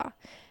together.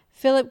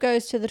 Philip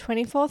goes to the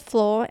 24th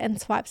floor and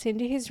swipes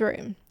into his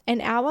room. An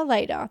hour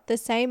later, the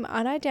same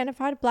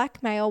unidentified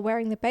black male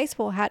wearing the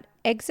baseball hat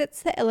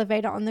exits the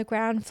elevator on the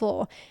ground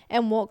floor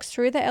and walks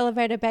through the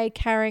elevator bay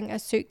carrying a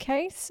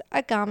suitcase,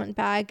 a garment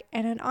bag,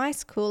 and an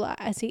ice cooler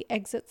as he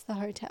exits the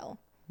hotel.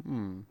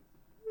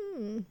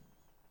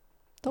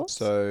 Thoughts?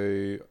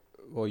 So,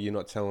 well, you're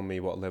not telling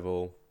me what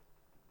level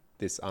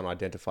this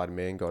unidentified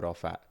man got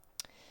off at.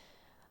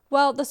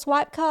 Well, the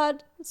swipe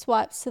card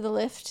swipes to the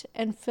lift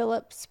and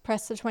Phillips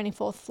pressed the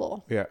 24th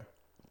floor. Yeah.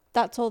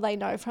 That's all they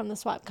know from the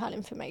swipe card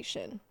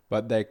information.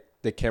 But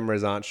the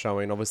cameras aren't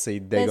showing. Obviously,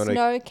 There's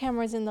no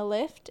cameras in the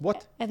lift.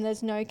 What? And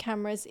there's no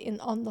cameras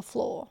on the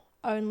floor.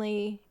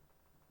 Only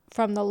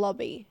from the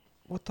lobby.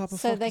 What type of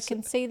So they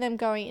can see them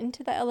going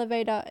into the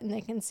elevator, and they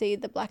can see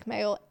the black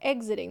male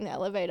exiting the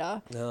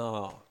elevator.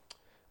 Oh.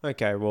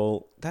 Okay,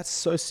 well, that's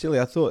so silly.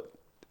 I thought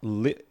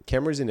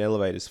cameras in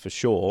elevators for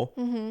sure.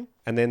 Mm-hmm.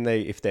 And then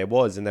if there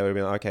was, then they would have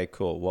been like, okay,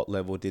 cool. What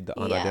level did the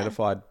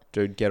unidentified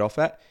dude get off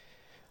at?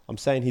 I'm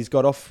saying he's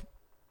got off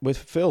with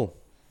Phil.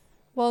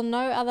 Well,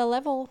 no other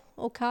level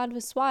or card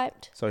was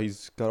swiped. So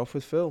he's got off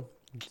with Phil.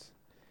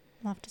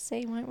 We'll have to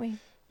see, won't we?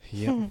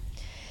 Yeah.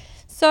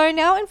 So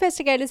now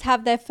investigators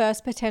have their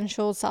first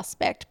potential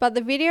suspect, but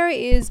the video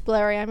is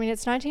blurry. I mean,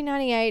 it's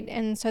 1998,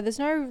 and so there's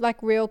no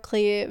real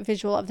clear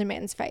visual of the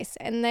man's face,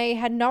 and they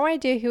had no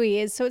idea who he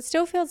is, so it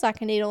still feels like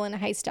a needle in a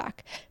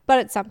haystack, but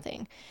it's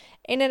something.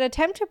 In an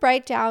attempt to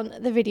break down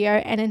the video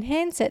and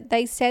enhance it,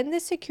 they send the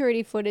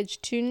security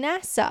footage to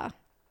NASA.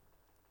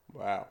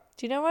 Wow.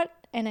 Do you know what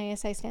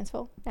NASA stands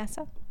for?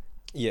 NASA?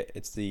 Yeah,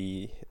 it's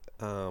the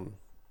Come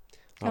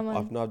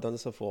on. I've done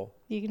this before.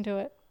 You can do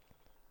it.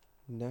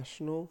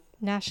 National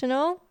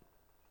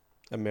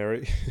A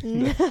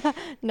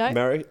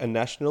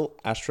National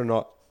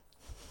Astronaut.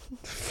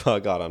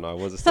 Fuck, I don't know.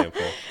 What does it stand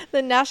for?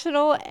 The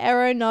National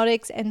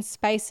Aeronautics and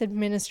Space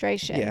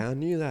Administration. Yeah, I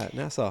knew that.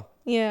 NASA.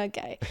 Yeah,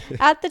 okay.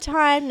 At the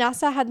time,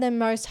 NASA had the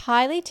most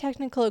highly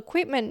technical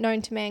equipment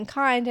known to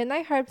mankind, and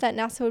they hoped that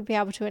NASA would be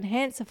able to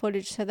enhance the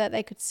footage so that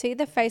they could see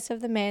the face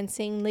of the man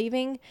seen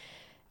leaving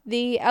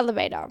the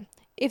elevator.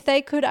 If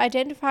they could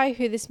identify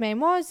who this man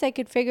was, they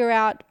could figure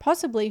out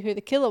possibly who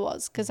the killer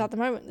was, because at the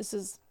moment, this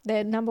is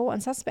their number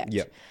one suspect.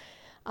 Yep.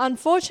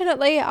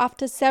 Unfortunately,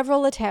 after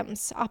several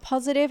attempts, a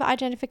positive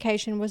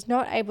identification was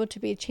not able to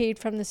be achieved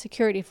from the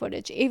security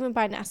footage, even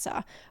by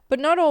NASA. But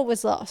not all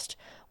was lost.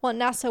 What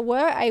NASA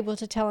were able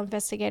to tell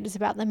investigators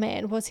about the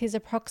man was his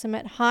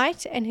approximate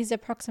height and his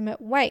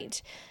approximate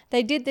weight.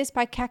 They did this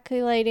by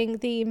calculating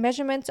the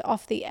measurements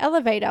off the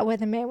elevator where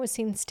the man was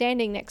seen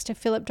standing next to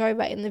Philip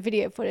Dover in the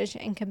video footage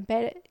and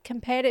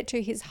compared it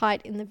to his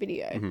height in the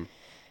video. Mm-hmm.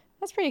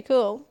 That's pretty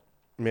cool.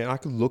 I mean, I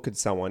could look at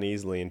someone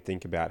easily and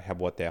think about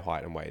what their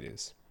height and weight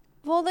is.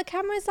 Well, the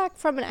camera's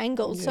from an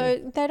angle,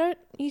 so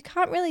you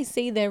can't really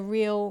see their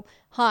real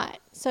height.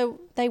 So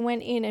they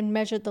went in and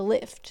measured the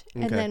lift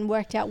and then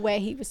worked out where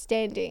he was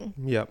standing.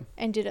 Yep.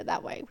 And did it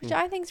that way, which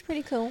I think is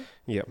pretty cool.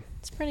 Yep.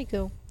 It's pretty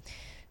cool.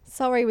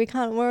 Sorry,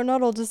 we're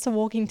not all just a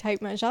walking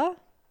tape measure.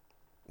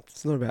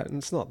 It's not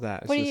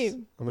that. What are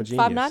you? I'm a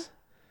genius. 5'9"?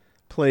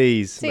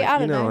 Please. See, mate, I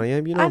don't know. I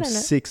am. I I'm don't know.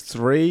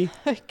 6'3".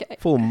 Okay.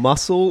 Full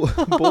muscle,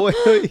 boy.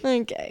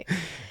 Okay.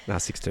 Nah,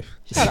 6'2".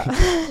 Shut up.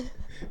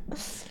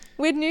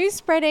 With news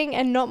spreading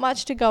and not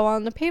much to go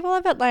on, the people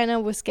of Atlanta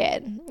were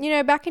scared.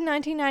 Back in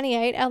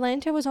 1998,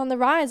 Atlanta was on the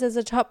rise as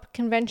a top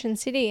convention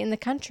city in the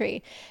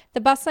country. The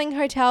bustling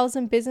hotels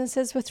and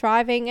businesses were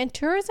thriving and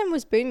tourism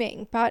was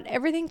booming. But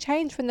everything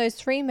changed when those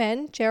three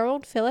men,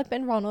 Gerrold, Philip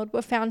and Ronald,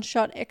 were found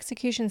shot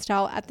execution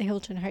style at the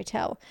Hilton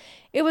Hotel.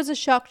 It was a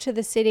shock to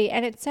the city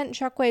and it sent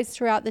shockwaves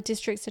throughout the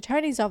district's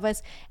attorney's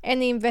office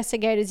and the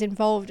investigators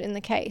involved in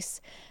the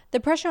case. The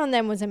pressure on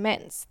them was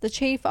immense. The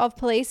chief of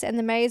police and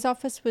the mayor's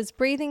office was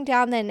breathing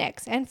down their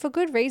necks, and for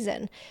good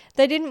reason.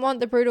 They didn't want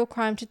the brutal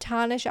crime to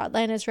tarnish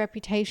Atlanta's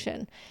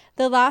reputation.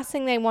 The last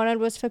thing they wanted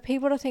was for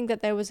people to think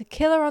that there was a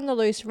killer on the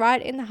loose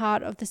right in the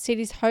heart of the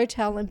city's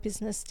hotel and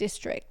business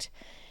district.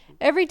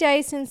 Every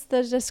day since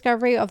the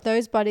discovery of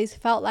those bodies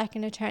felt like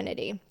an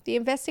eternity. The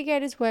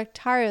investigators worked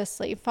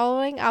tirelessly,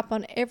 following up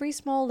on every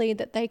small lead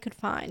that they could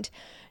find.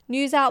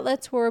 News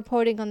outlets were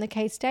reporting on the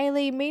case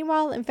daily.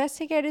 Meanwhile,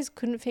 investigators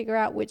couldn't figure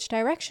out which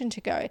direction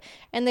to go,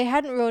 and they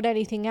hadn't ruled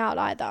anything out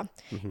either.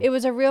 It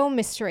was a real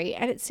mystery,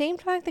 and it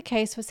seemed like the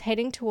case was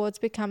heading towards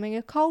becoming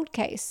a cold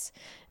case.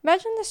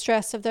 Imagine the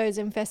stress of those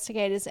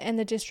investigators and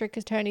the district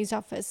attorney's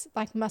office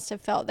must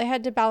have felt. They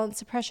had to balance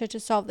the pressure to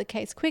solve the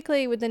case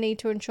quickly with the need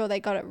to ensure they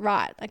got it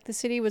right. The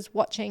city was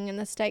watching and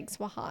the stakes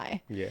were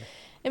high. Yeah.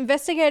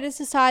 Investigators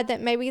decide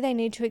that maybe they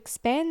need to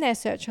expand their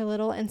search a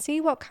little and see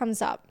what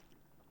comes up.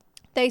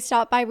 They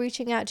start by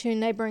reaching out to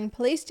neighbouring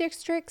police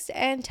districts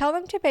and tell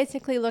them to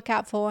basically look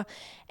out for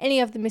any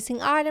of the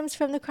missing items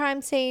from the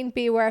crime scene,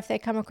 be aware if they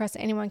come across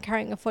anyone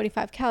carrying a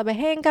 .45 caliber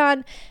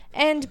handgun,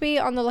 and be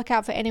on the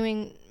lookout for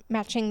anyone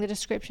matching the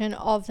description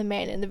of the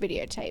man in the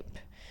videotape.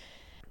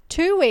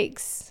 2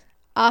 weeks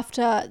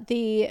after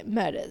the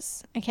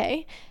murders,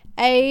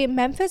 a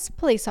Memphis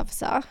police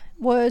officer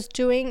was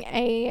doing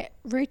a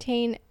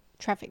routine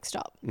traffic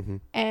stop,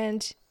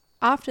 and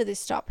after this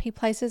stop, he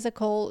places a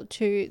call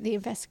to the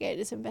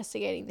investigators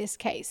investigating this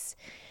case.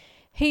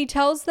 He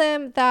tells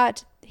them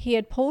that he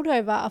had pulled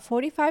over a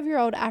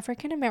 45-year-old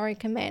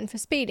African-American man for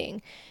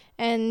speeding.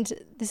 And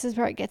this is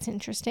where it gets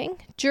interesting.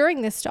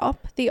 During the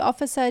stop, the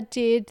officer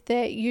did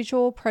their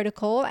usual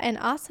protocol and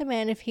asked the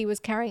man if he was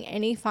carrying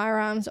any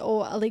firearms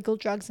or illegal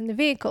drugs in the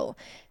vehicle.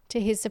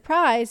 To his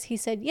surprise, he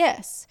said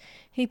yes.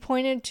 He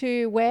pointed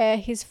to where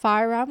his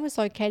firearm was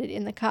located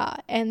in the car,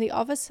 and the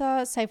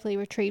officer safely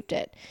retrieved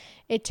it.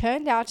 It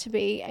turned out to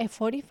be a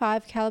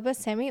 .45 caliber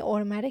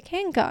semi-automatic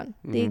handgun,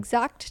 the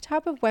exact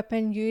type of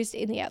weapon used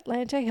in the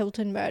Atlanta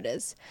Hilton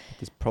murders.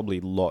 There's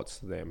probably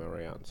lots of them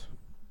around.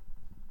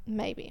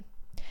 Maybe.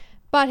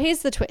 But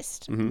here's the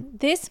twist.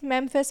 This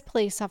Memphis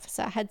police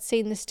officer had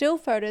seen the still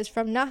photos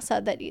from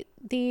NASA that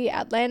the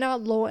Atlanta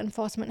law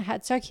enforcement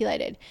had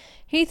circulated.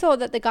 He thought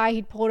that the guy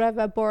he'd pulled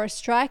over bore a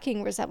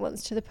striking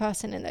resemblance to the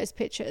person in those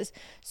pictures,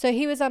 so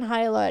he was on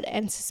high alert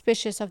and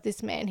suspicious of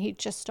this man he'd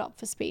just stopped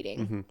for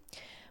speeding.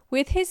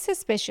 With his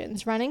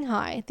suspicions running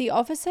high, the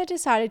officer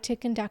decided to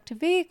conduct a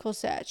vehicle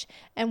search,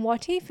 and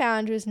what he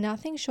found was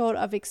nothing short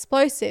of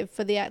explosive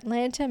for the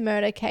Atlanta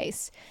murder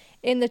case.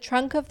 In the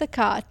trunk of the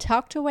car,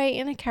 tucked away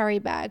in a carry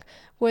bag,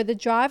 were the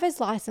driver's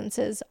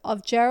licenses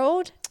of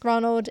Gerrold,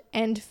 Ronald,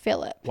 and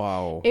Philip.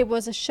 Wow. It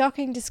was a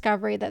shocking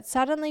discovery that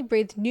suddenly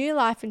breathed new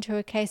life into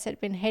a case that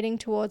had been heading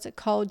towards a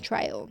cold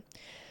trail.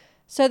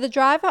 So the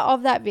driver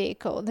of that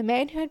vehicle, the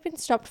man who had been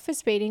stopped for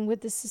speeding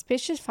with the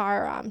suspicious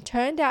firearm,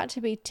 turned out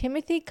to be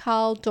Timothy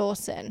Carl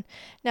Dawson.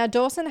 Now,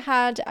 Dawson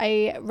had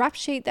a rap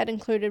sheet that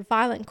included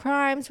violent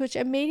crimes, which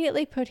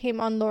immediately put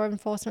him on law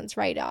enforcement's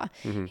radar.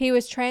 He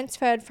was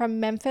transferred from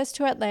Memphis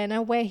to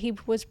Atlanta, where he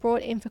was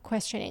brought in for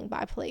questioning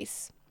by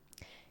police.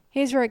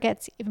 Here's where it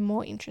gets even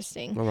more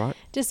interesting. All right.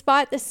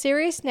 Despite the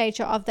serious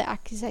nature of the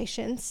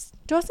accusations,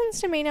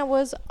 Dawson's demeanor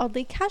was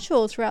oddly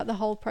casual throughout the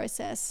whole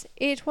process.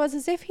 It was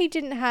as if he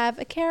didn't have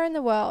a care in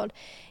the world,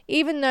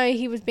 even though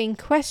he was being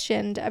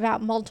questioned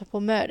about multiple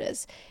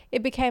murders.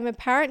 It became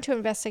apparent to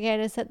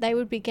investigators that they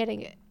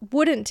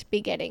wouldn't be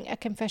getting a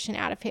confession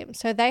out of him,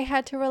 so they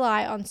had to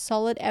rely on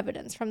solid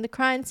evidence from the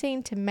crime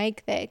scene to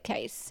make their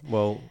case.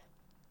 Well,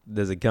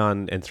 there's a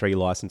gun and 3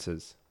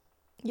 licenses.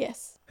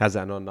 Yes. How's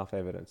that not enough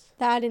evidence?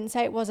 I didn't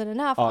say it wasn't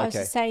enough. I was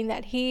just saying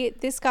that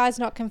this guy's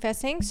not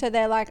confessing, so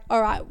they're like,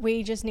 all right,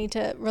 we just need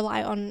to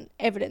rely on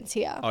evidence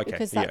here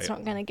because that's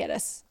not going to get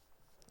us.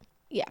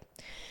 Yeah.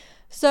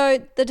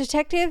 So the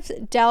detectives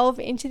delve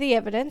into the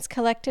evidence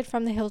collected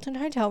from the Hilton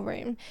hotel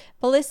room.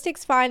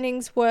 Ballistics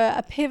findings were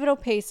a pivotal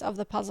piece of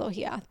the puzzle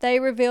here. They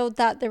revealed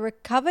that the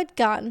recovered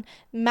gun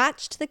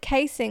matched the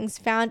casings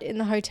found in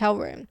the hotel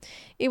room.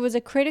 It was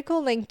a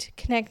critical link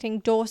connecting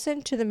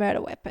Dawson to the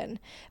murder weapon.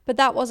 But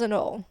that wasn't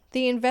all.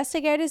 The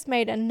investigators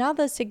made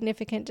another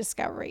significant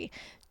discovery.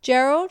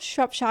 Gerrold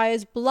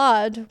Shropshire's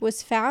blood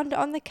was found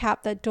on the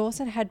cap that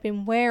Dawson had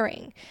been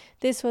wearing.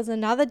 This was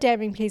another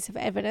damning piece of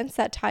evidence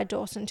that tied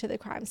Dawson to the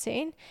crime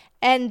scene.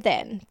 And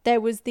then there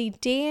was the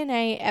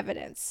DNA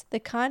evidence, the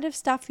kind of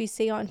stuff you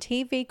see on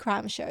TV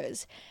crime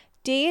shows.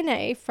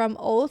 DNA from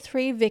all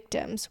 3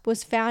 victims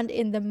was found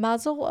in the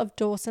muzzle of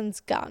Dawson's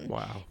gun.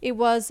 Wow. It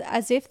was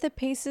as if the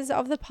pieces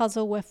of the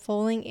puzzle were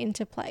falling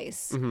into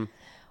place.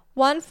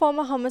 One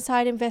former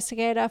homicide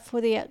investigator for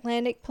the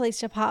Atlantic Police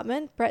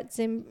Department, Brett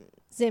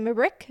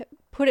Zimmerbrick,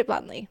 put it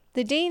bluntly.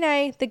 The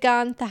DNA, the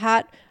gun, the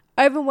hat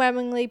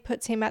overwhelmingly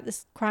puts him at the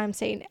crime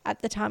scene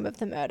at the time of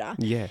the murder.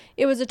 Yeah.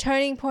 It was a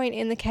turning point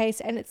in the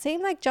case, and it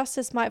seemed like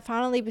justice might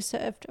finally be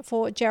served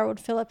for Gerrold,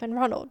 Philip, and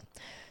Ronald.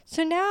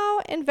 So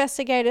now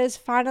investigators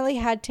finally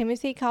had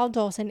Timothy Carl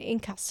Dawson in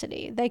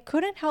custody. They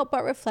couldn't help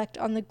but reflect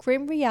on the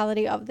grim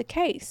reality of the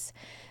case.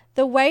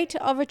 The weight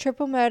of a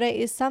triple murder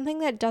is something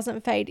that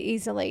doesn't fade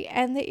easily,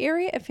 and the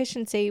eerie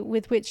efficiency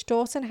with which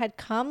Dawson had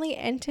calmly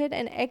entered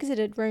and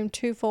exited room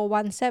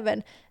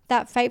 2417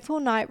 that fateful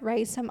night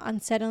raised some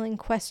unsettling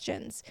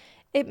questions.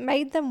 It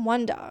made them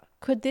wonder,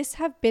 could this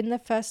have been the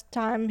first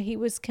time he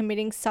was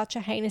committing such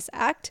a heinous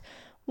act?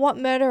 What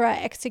murderer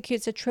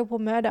executes a triple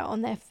murder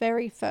on their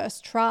very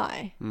first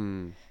try?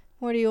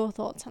 What are your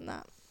thoughts on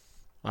that?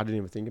 I didn't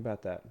even think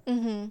about that.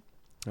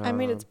 I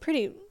mean, it's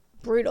pretty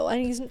brutal,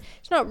 and he's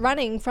not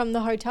running from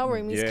the hotel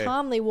room. He's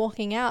calmly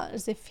walking out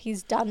as if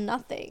he's done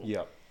nothing.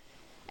 Yep.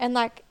 And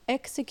like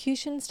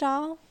execution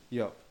style.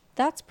 Yep.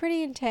 That's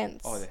pretty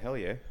intense. Oh, the hell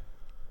yeah.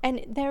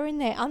 And they're in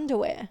their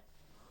underwear.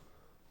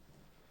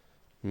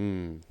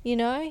 You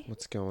know?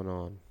 What's going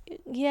on?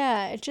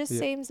 Yeah, it just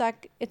seems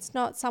like it's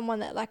not someone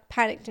that like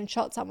panicked and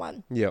shot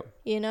someone. Yep.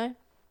 You know?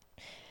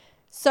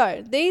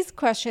 So these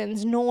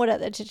questions gnawed at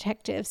the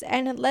detectives,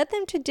 and it led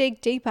them to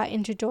dig deeper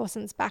into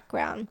Dawson's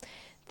background.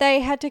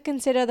 They had to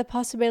consider the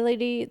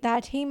possibility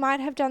that he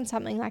might have done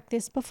something like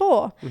this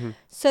before.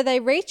 So they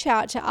reached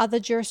out to other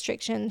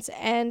jurisdictions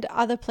and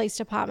other police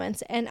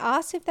departments and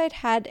asked if they'd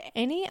had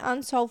any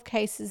unsolved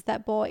cases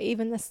that bore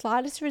even the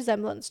slightest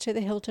resemblance to the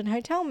Hilton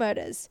Hotel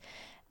murders.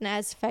 And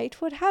as fate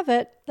would have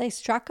it, they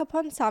struck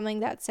upon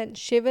something that sent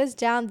shivers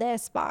down their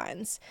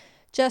spines.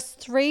 Just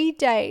 3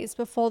 days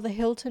before the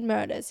Hilton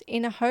murders,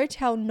 in a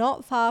hotel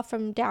not far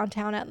from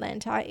downtown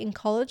Atlanta in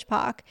College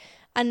Park,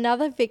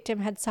 another victim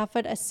had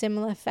suffered a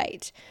similar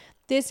fate.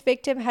 This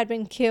victim had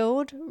been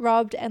killed,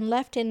 robbed, and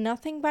left in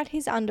nothing but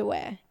his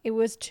underwear. It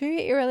was too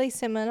eerily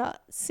similar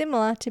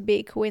to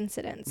be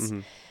coincidence.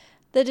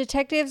 The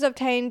detectives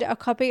obtained a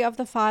copy of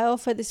the file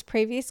for this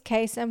previous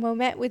case and were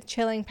met with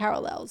chilling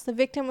parallels. The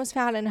victim was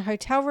found in a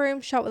hotel room,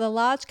 shot with a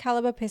large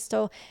caliber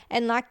pistol,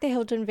 and like the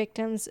Hilton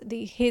victims,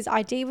 his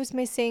ID was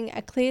missing,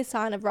 a clear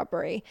sign of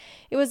robbery.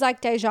 It was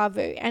like deja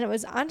vu, and it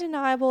was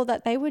undeniable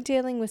that they were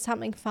dealing with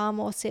something far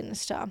more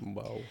sinister.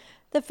 Whoa.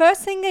 The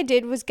first thing they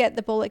did was get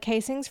the bullet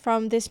casings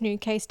from this new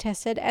case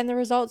tested, and the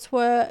results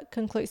were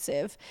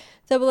conclusive.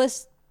 The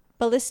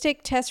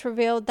ballistic test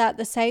revealed that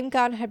the same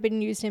gun had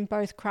been used in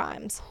both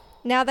crimes.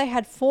 Now they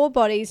had 4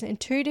 bodies in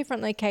 2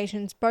 different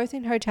locations, both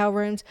in hotel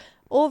rooms,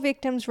 all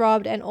victims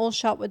robbed and all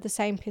shot with the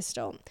same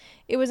pistol.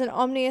 It was an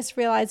ominous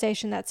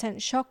realization that sent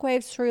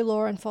shockwaves through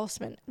law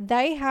enforcement.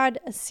 They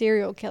had a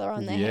serial killer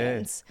on their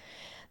hands.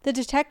 The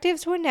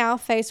detectives were now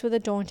faced with a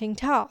daunting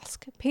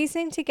task,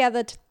 piecing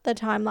together the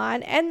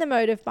timeline and the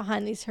motive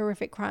behind these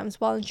horrific crimes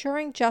while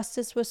ensuring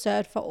justice was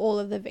served for all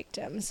of the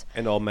victims.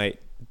 And old mate,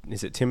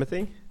 is it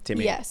Timothy?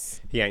 Timmy.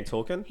 Yes. He ain't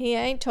talking? He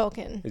ain't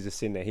talking. He's just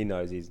sitting there. He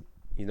knows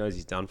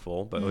he's done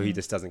for, but he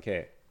just doesn't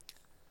care.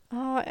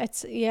 Oh,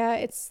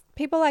 it's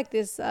people like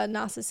this are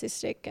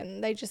narcissistic,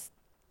 and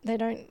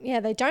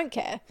they don't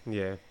care.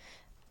 Yeah.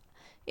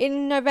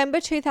 In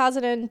November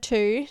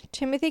 2002,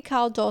 Timothy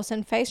Carl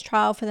Dawson faced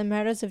trial for the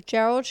murders of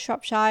Gerrold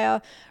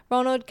Shropshire,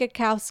 Ronald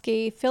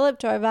Gutkowski, Philip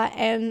Dover,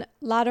 and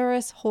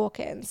Ladarius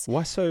Hawkins.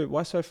 Why so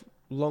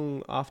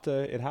long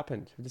after it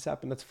happened? This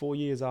happened. That's 4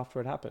 years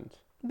after it happened.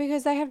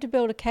 Because they have to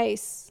build a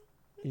case.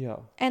 Yeah.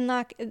 And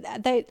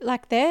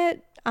their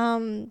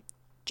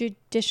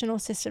judicial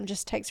system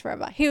just takes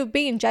forever. He would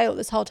be in jail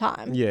this whole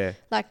time. Yeah.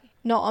 Like,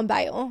 not on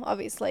bail,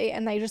 obviously,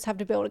 and they just have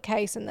to build a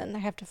case, and then they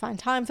have to find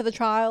time for the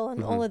trial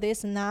and all of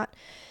this and that.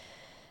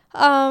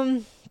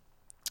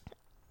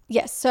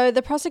 Yes, so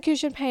the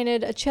prosecution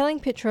painted a chilling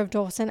picture of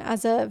Dawson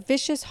as a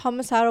vicious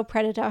homicidal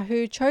predator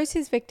who chose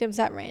his victims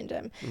at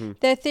random.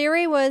 Their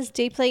theory was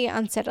deeply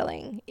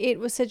unsettling. It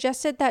was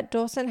suggested that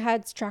Dawson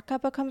had struck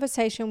up a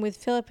conversation with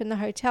Philip in the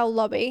hotel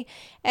lobby,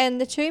 and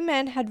the 2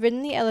 men had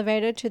ridden the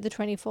elevator to the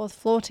 24th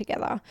floor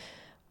together.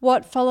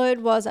 What followed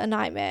was a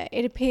nightmare.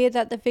 It appeared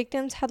that the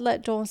victims had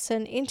let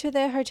Dawson into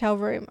their hotel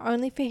room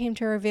only for him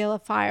to reveal a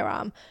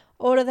firearm,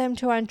 order them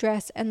to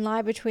undress, and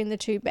lie between the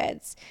 2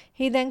 beds.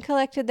 He then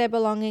collected their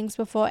belongings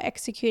before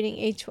executing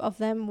each of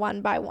them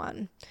one by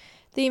one.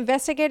 The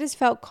investigators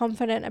felt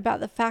confident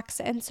about the facts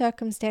and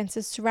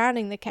circumstances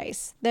surrounding the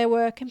case. There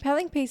were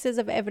compelling pieces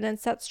of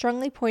evidence that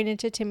strongly pointed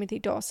to Timothy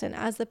Dawson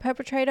as the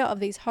perpetrator of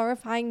these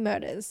horrifying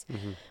murders.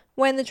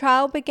 When the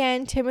trial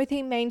began,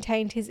 Timothy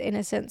maintained his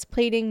innocence,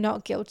 pleading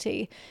not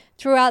guilty.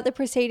 Throughout the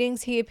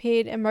proceedings, he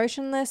appeared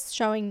emotionless,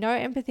 showing no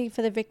empathy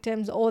for the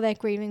victims or their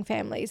grieving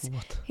families.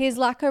 His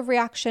lack of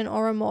reaction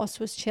or remorse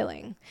was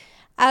chilling.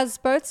 As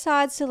both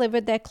sides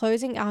delivered their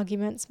closing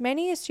arguments,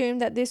 many assumed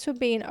that this would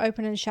be an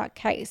open and shut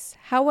case.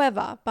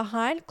 However,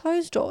 behind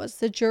closed doors,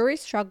 the jury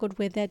struggled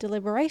with their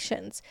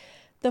deliberations.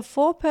 The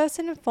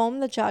foreperson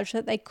informed the judge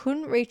that they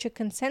couldn't reach a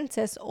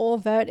consensus or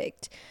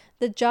verdict.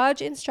 The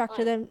judge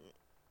instructed them...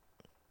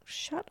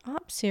 Shut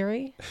up,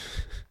 Siri.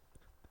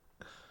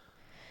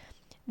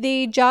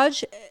 The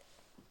judge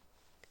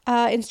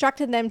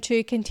instructed them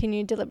to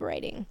continue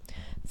deliberating.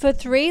 For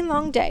 3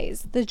 long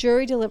days, the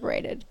jury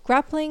deliberated,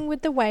 grappling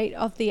with the weight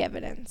of the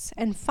evidence,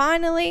 and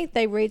finally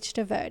they reached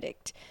a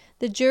verdict.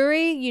 The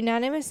jury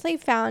unanimously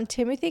found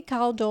Timothy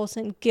Carl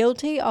Dawson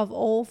guilty of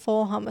all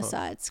 4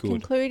 homicides,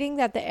 concluding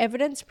that the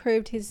evidence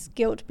proved his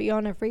guilt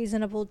beyond a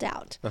reasonable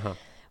doubt.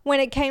 When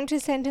it came to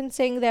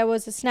sentencing, there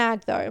was a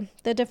snag, though.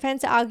 The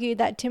defense argued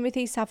that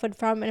Timothy suffered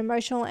from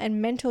emotional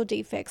and mental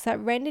defects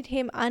that rendered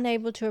him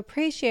unable to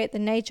appreciate the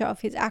nature of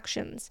his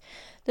actions.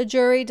 The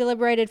jury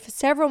deliberated for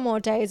several more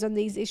days on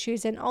these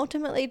issues and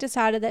ultimately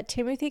decided that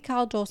Timothy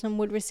Carl Dawson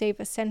would receive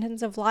a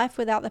sentence of life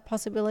without the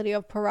possibility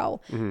of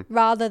parole,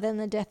 rather than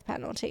the death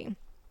penalty.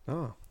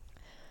 Oh.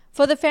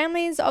 For the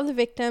families of the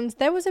victims,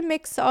 there was a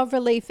mix of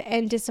relief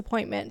and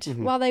disappointment.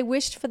 While they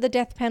wished for the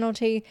death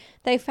penalty,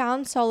 they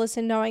found solace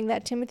in knowing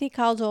that Timothy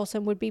Carl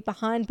Dawson would be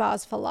behind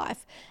bars for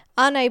life,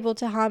 unable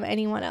to harm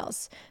anyone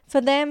else.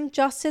 For them,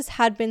 justice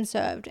had been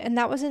served, and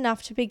that was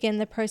enough to begin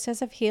the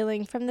process of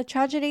healing from the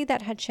tragedy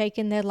that had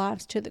shaken their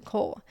lives to the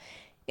core.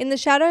 In the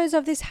shadows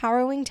of this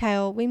harrowing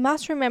tale, we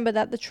must remember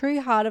that the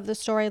true heart of the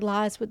story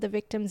lies with the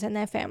victims and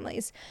their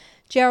families.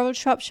 Gerrold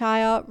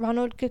Shropshire,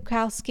 Ronald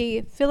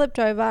Gutkowski, Philip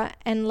Dover,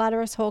 and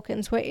Ladurus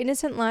Hawkins were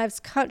innocent lives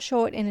cut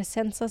short in a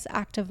senseless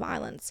act of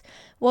violence.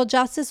 While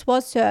justice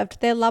was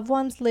served, their loved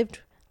ones' lived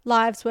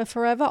lives were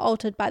forever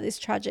altered by this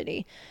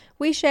tragedy.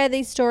 We share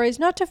these stories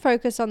not to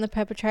focus on the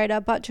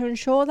perpetrator, but to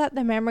ensure that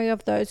the memory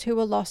of those who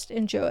were lost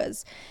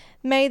endures.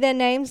 May their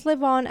names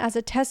live on as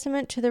a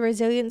testament to the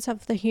resilience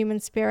of the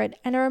human spirit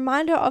and a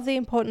reminder of the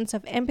importance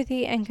of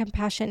empathy and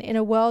compassion in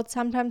a world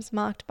sometimes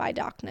marked by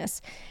darkness.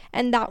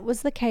 And that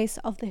was the case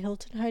of the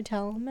Hilton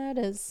Hotel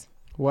murders.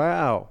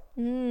 Wow.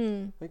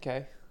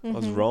 Okay. I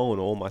was wrong on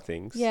all my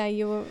things. Yeah,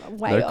 you were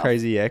way no off.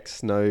 Crazy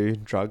ex, no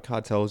drug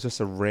cartels,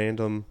 just a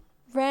random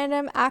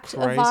act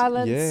of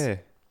violence. Yeah.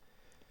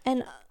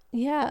 And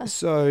yeah.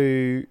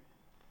 So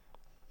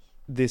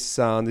this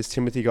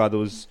Timothy guy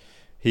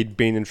he'd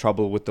been in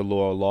trouble with the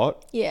law a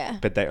lot. Yeah.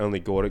 But they only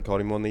got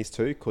him on these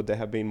 2. Could there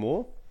have been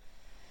more?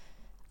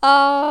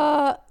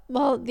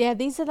 Well, yeah,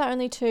 these are the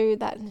only 2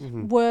 that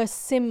were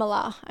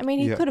similar. I mean,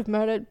 he could have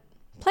murdered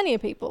plenty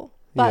of people,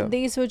 but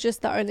these were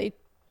just the only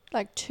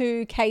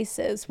 2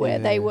 cases where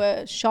they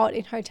were shot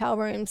in hotel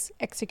rooms,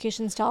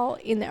 execution style,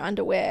 in their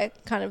underwear,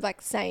 kind of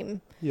same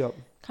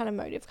kind of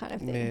motive kind of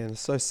thing. Man, it's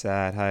so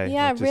sad, hey.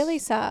 Yeah, really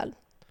sad.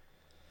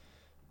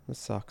 That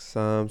sucks.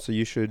 So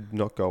you should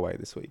not go away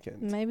this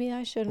weekend. Maybe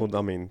I shouldn't. Well,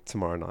 I mean,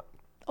 tomorrow night.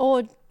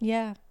 Or,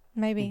 yeah,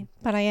 maybe.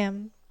 But I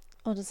am.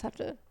 I'll just have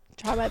to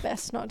try my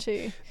best not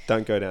to.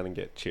 Don't go down and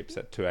get chips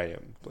at 2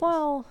 a.m. please.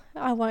 Well,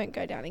 I won't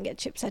go down and get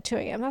chips at 2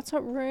 a.m. That's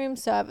what room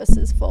service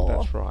is for.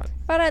 That's right.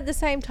 But at the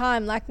same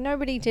time,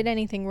 nobody did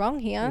anything wrong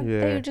here.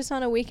 Yeah. They were just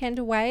on a weekend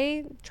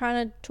away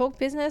trying to talk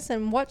business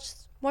and watch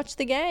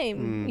the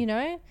game, you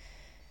know?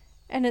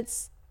 And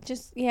it's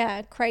just,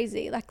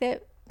 crazy.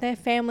 Their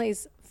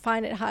families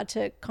find it hard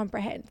to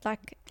comprehend.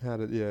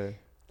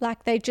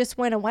 They just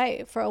went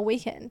away for a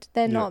weekend.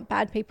 They're not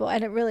bad people.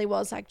 And it really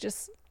was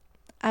just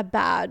a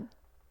bad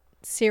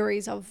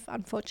series of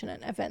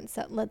unfortunate events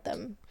that led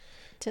them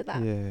to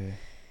that. Yeah.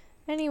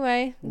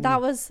 Anyway,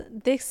 that was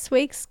this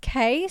week's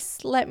case.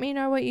 Let me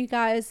know what you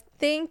guys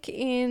think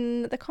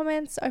in the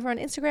comments over on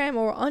Instagram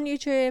or on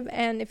YouTube.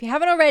 And if you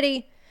haven't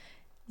already,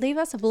 leave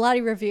us a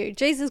bloody review.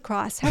 Jesus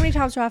Christ. How many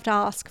times do I have to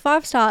ask?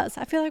 5 stars.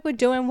 I feel like we're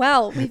doing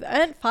well. We've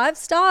earned 5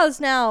 stars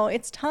now.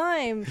 It's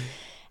time.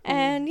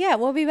 And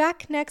we'll be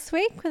back next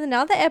week with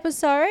another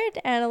episode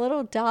and a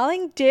little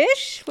darling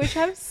dish, which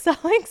I'm so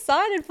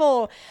excited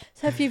for.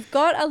 So if you've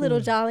got a little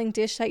darling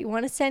dish that you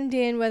want to send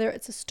in, whether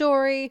it's a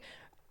story,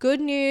 good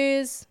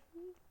news,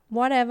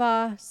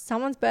 whatever,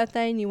 someone's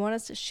birthday and you want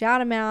us to shout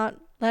them out,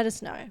 let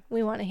us know.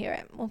 We want to hear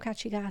it. We'll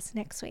catch you guys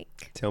next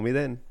week. Tell me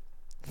then.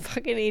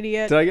 Fucking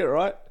idiot. Did I get it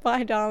right?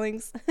 Bye,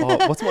 darlings.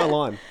 Oh, what's my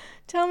line?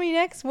 Tell me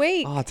next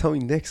week. Oh, tell me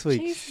next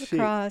week. Jesus Shit.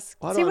 Christ.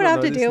 Why See do what I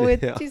not have to know deal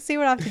this with. now? See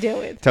what I have to deal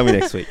with. Tell me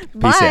next week. Peace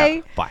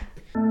Bye. out. Bye.